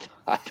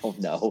 I don't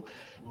know.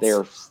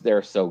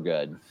 They're so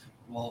good.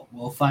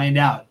 We'll find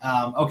out.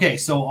 Okay,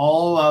 so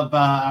all of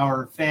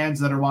our fans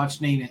that are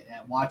watching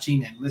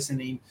and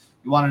listening,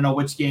 you want to know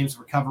which games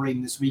we're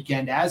covering this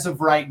weekend. As of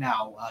right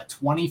now,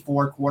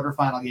 24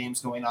 quarterfinal games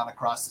going on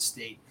across the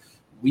state.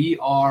 We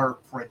are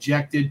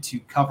projected to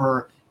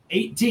cover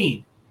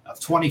 18 of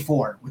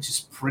 24, which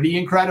is pretty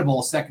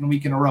incredible. Second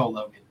week in a row,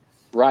 Logan.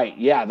 Right.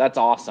 Yeah, that's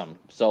awesome.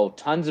 So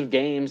tons of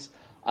games.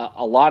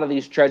 A lot of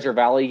these Treasure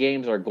Valley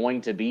games are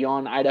going to be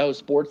on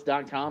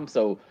idahosports.com.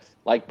 So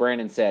like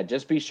Brandon said,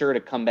 just be sure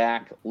to come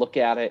back, look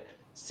at it,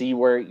 see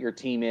where your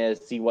team is,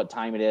 see what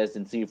time it is,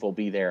 and see if we'll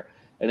be there.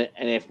 And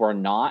if we're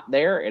not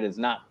there, it is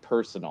not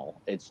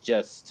personal. It's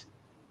just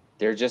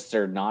there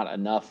are not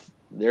enough.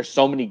 There's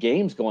so many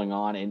games going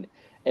on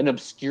in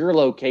obscure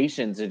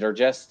locations that are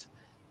just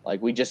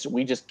like we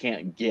just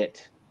can't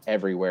get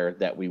everywhere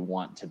that we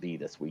want to be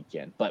this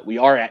weekend. But we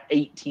are at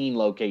 18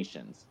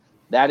 locations.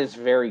 That is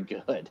very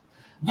good.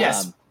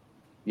 Yes.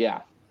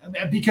 Yeah.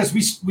 Because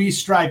we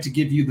strive to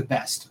give you the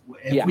best.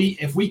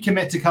 If we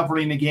commit to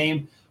covering a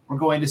game, we're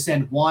going to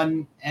send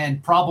one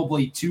and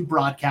probably two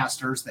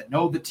broadcasters that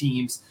know the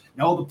teams,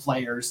 know the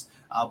players.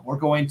 We're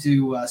going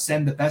to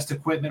send the best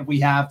equipment we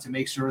have to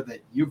make sure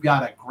that you've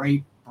got a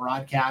great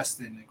broadcast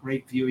and a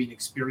great viewing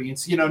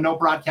experience. You know, no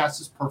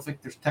broadcast is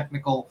perfect. There's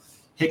technical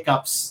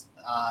hiccups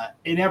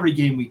in every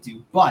game we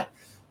do, but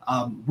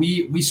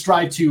we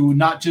strive to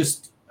not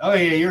just, oh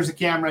yeah, here's a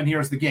camera and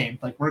here's the game.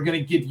 Like, we're going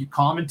to give you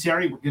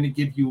commentary. We're going to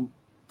give you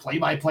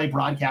play-by-play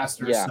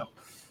broadcasters. Yeah. So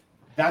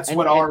that's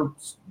what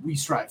we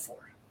strive for.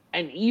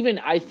 And even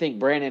I think,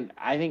 Brandon,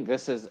 I think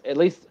this is at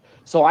least,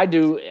 so I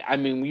do. I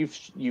mean,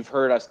 you've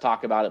heard us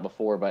talk about it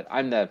before, but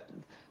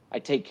I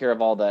take care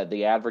of all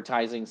the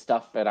advertising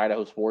stuff at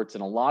Idaho Sports,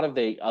 and a lot of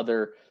the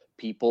other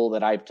people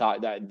that I've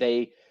talked that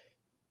they,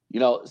 you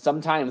know,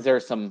 sometimes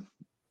there's some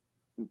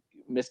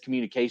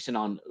miscommunication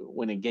on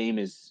when a game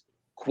is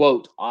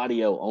quote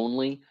audio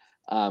only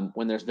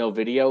when there's no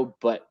video.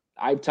 But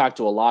I've talked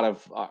to a lot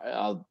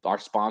of our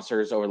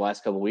sponsors over the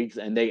last couple of weeks,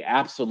 and they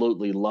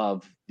absolutely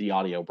love the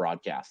audio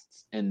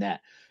broadcasts, and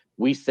that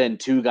we send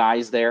two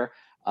guys there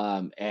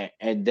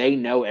and they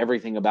know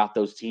everything about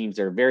those teams.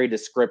 They're very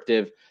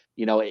descriptive.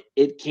 You know,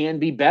 it can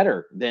be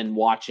better than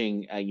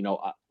watching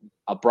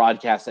a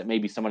broadcast that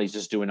maybe somebody's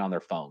just doing on their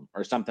phone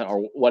or something,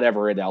 or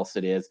whatever else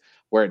it is,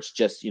 where it's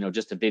just,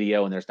 just a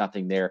video and there's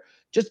nothing there.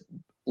 Just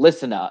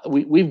listen up.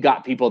 We've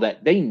got people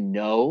that they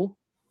know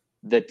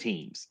the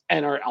teams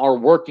and are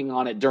working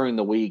on it during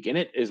the week, and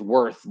it is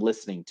worth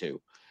listening to.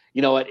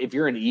 You know what? If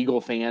you're an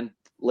Eagle fan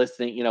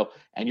listening,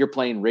 and you're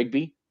playing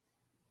Rigby,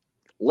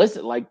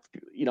 listen,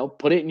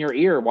 put it in your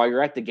ear while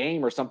you're at the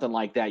game or something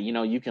like that.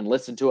 You can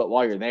listen to it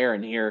while you're there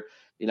and hear,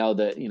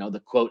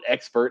 the quote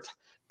expert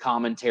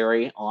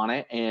commentary on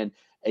it. And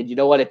you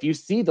know what? If you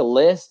see the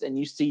list and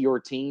you see your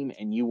team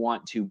and you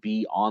want to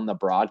be on the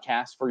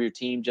broadcast for your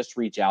team, just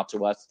reach out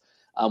to us.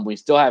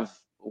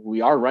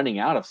 We are running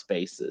out of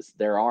spaces.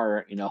 There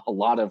are, a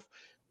lot of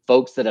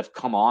folks that have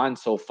come on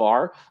so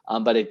far.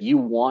 But if you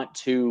want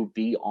to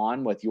be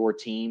on with your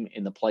team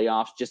in the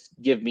playoffs, just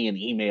give me an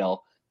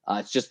email.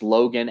 It's just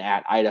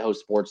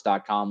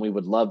Logan@idahosports.com. We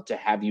would love to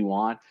have you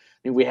on. I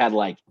think we had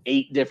like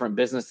 8 different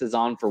businesses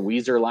on for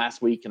Weezer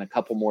last week and a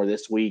couple more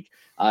this week.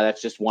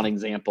 That's just one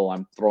example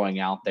I'm throwing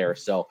out there.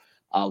 So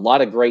a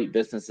lot of great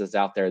businesses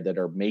out there that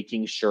are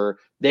making sure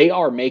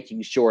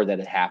that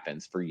it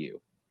happens for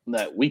you.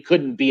 That we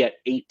couldn't be at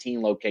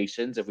 18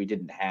 locations if we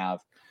didn't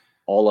have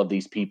all of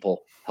these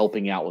people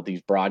helping out with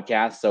these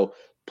broadcasts. So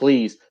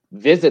please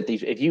visit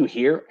these. If you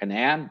hear an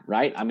ad,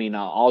 right? I mean,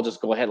 I'll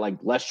just go ahead, like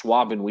Les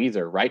Schwab and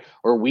Weezer, right?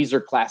 Or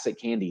Weezer Classic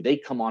Candy. They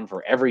come on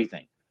for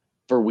everything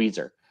for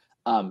Weezer.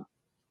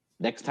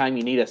 Next time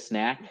you need a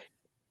snack,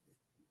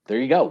 there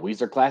you go.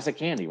 Weezer Classic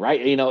Candy,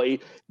 right?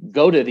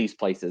 Go to these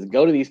places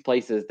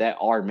that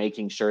are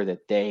making sure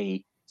that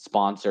they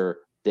sponsor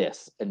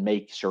this and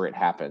make sure it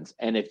happens.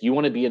 And if you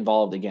want to be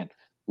involved, again,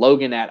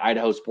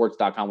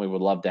 Logan@idahosports.com, we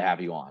would love to have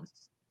you on.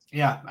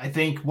 Yeah, I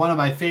think one of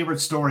my favorite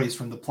stories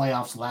from the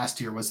playoffs last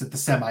year was at the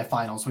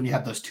semifinals when you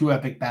had those 2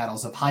 epic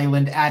battles of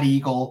Highland at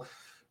Eagle,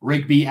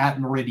 Rigby at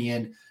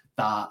Meridian.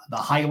 The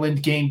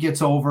Highland game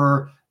gets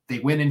over. They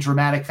win in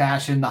dramatic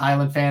fashion. The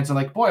Highland fans are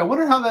like, boy, I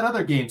wonder how that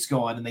other game's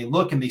going. And they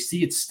look and they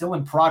see it's still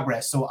in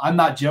progress. So I'm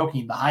not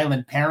joking. The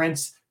Highland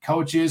parents,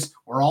 coaches,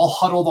 were all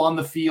huddled on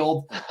the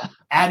field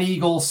at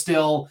Eagle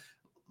still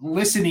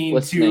listening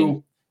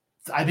to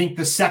I think,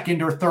 the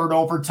second or third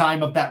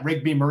overtime of that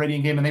Rigby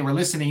Meridian game, and they were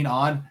listening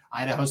on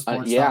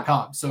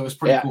idahosports.com. So it was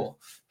pretty cool.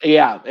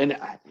 Yeah, and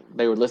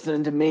they were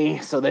listening to me,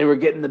 so they were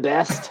getting the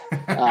best.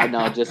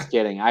 No, just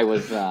kidding. I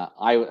was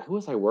who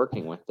was I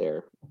working with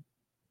there?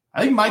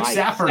 I think Mike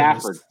Safford.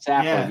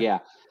 Yeah.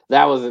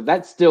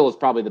 That still is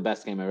probably the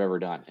best game I've ever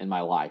done in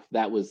my life.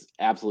 That was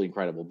absolutely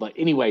incredible. But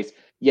anyways,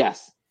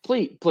 yes,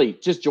 please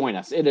just join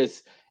us.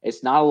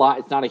 It's not a lot.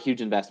 It's not a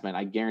huge investment.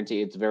 I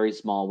guarantee it's very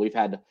small. We've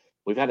had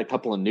a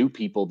couple of new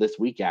people this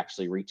week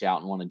actually reach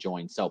out and want to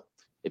join. So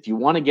if you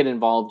want to get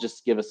involved,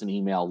 just give us an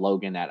email,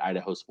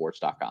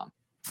 Logan@idahosports.com.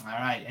 All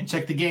right. And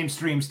check the game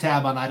streams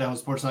tab on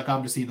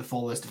idahosports.com to see the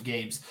full list of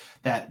games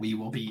that we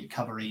will be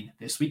covering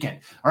this weekend.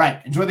 All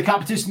right. Enjoy the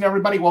competition,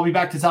 everybody. We'll be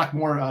back to talk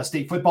more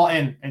state football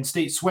and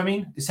state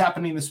swimming is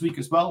happening this week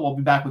as well. We'll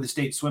be back with a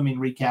state swimming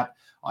recap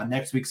on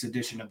next week's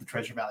edition of the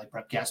Treasure Valley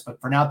Prepcast.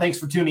 But for now, thanks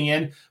for tuning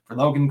in. For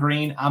Logan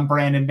Green, I'm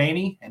Brandon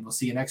Baney, and we'll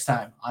see you next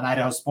time on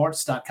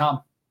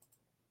idahosports.com.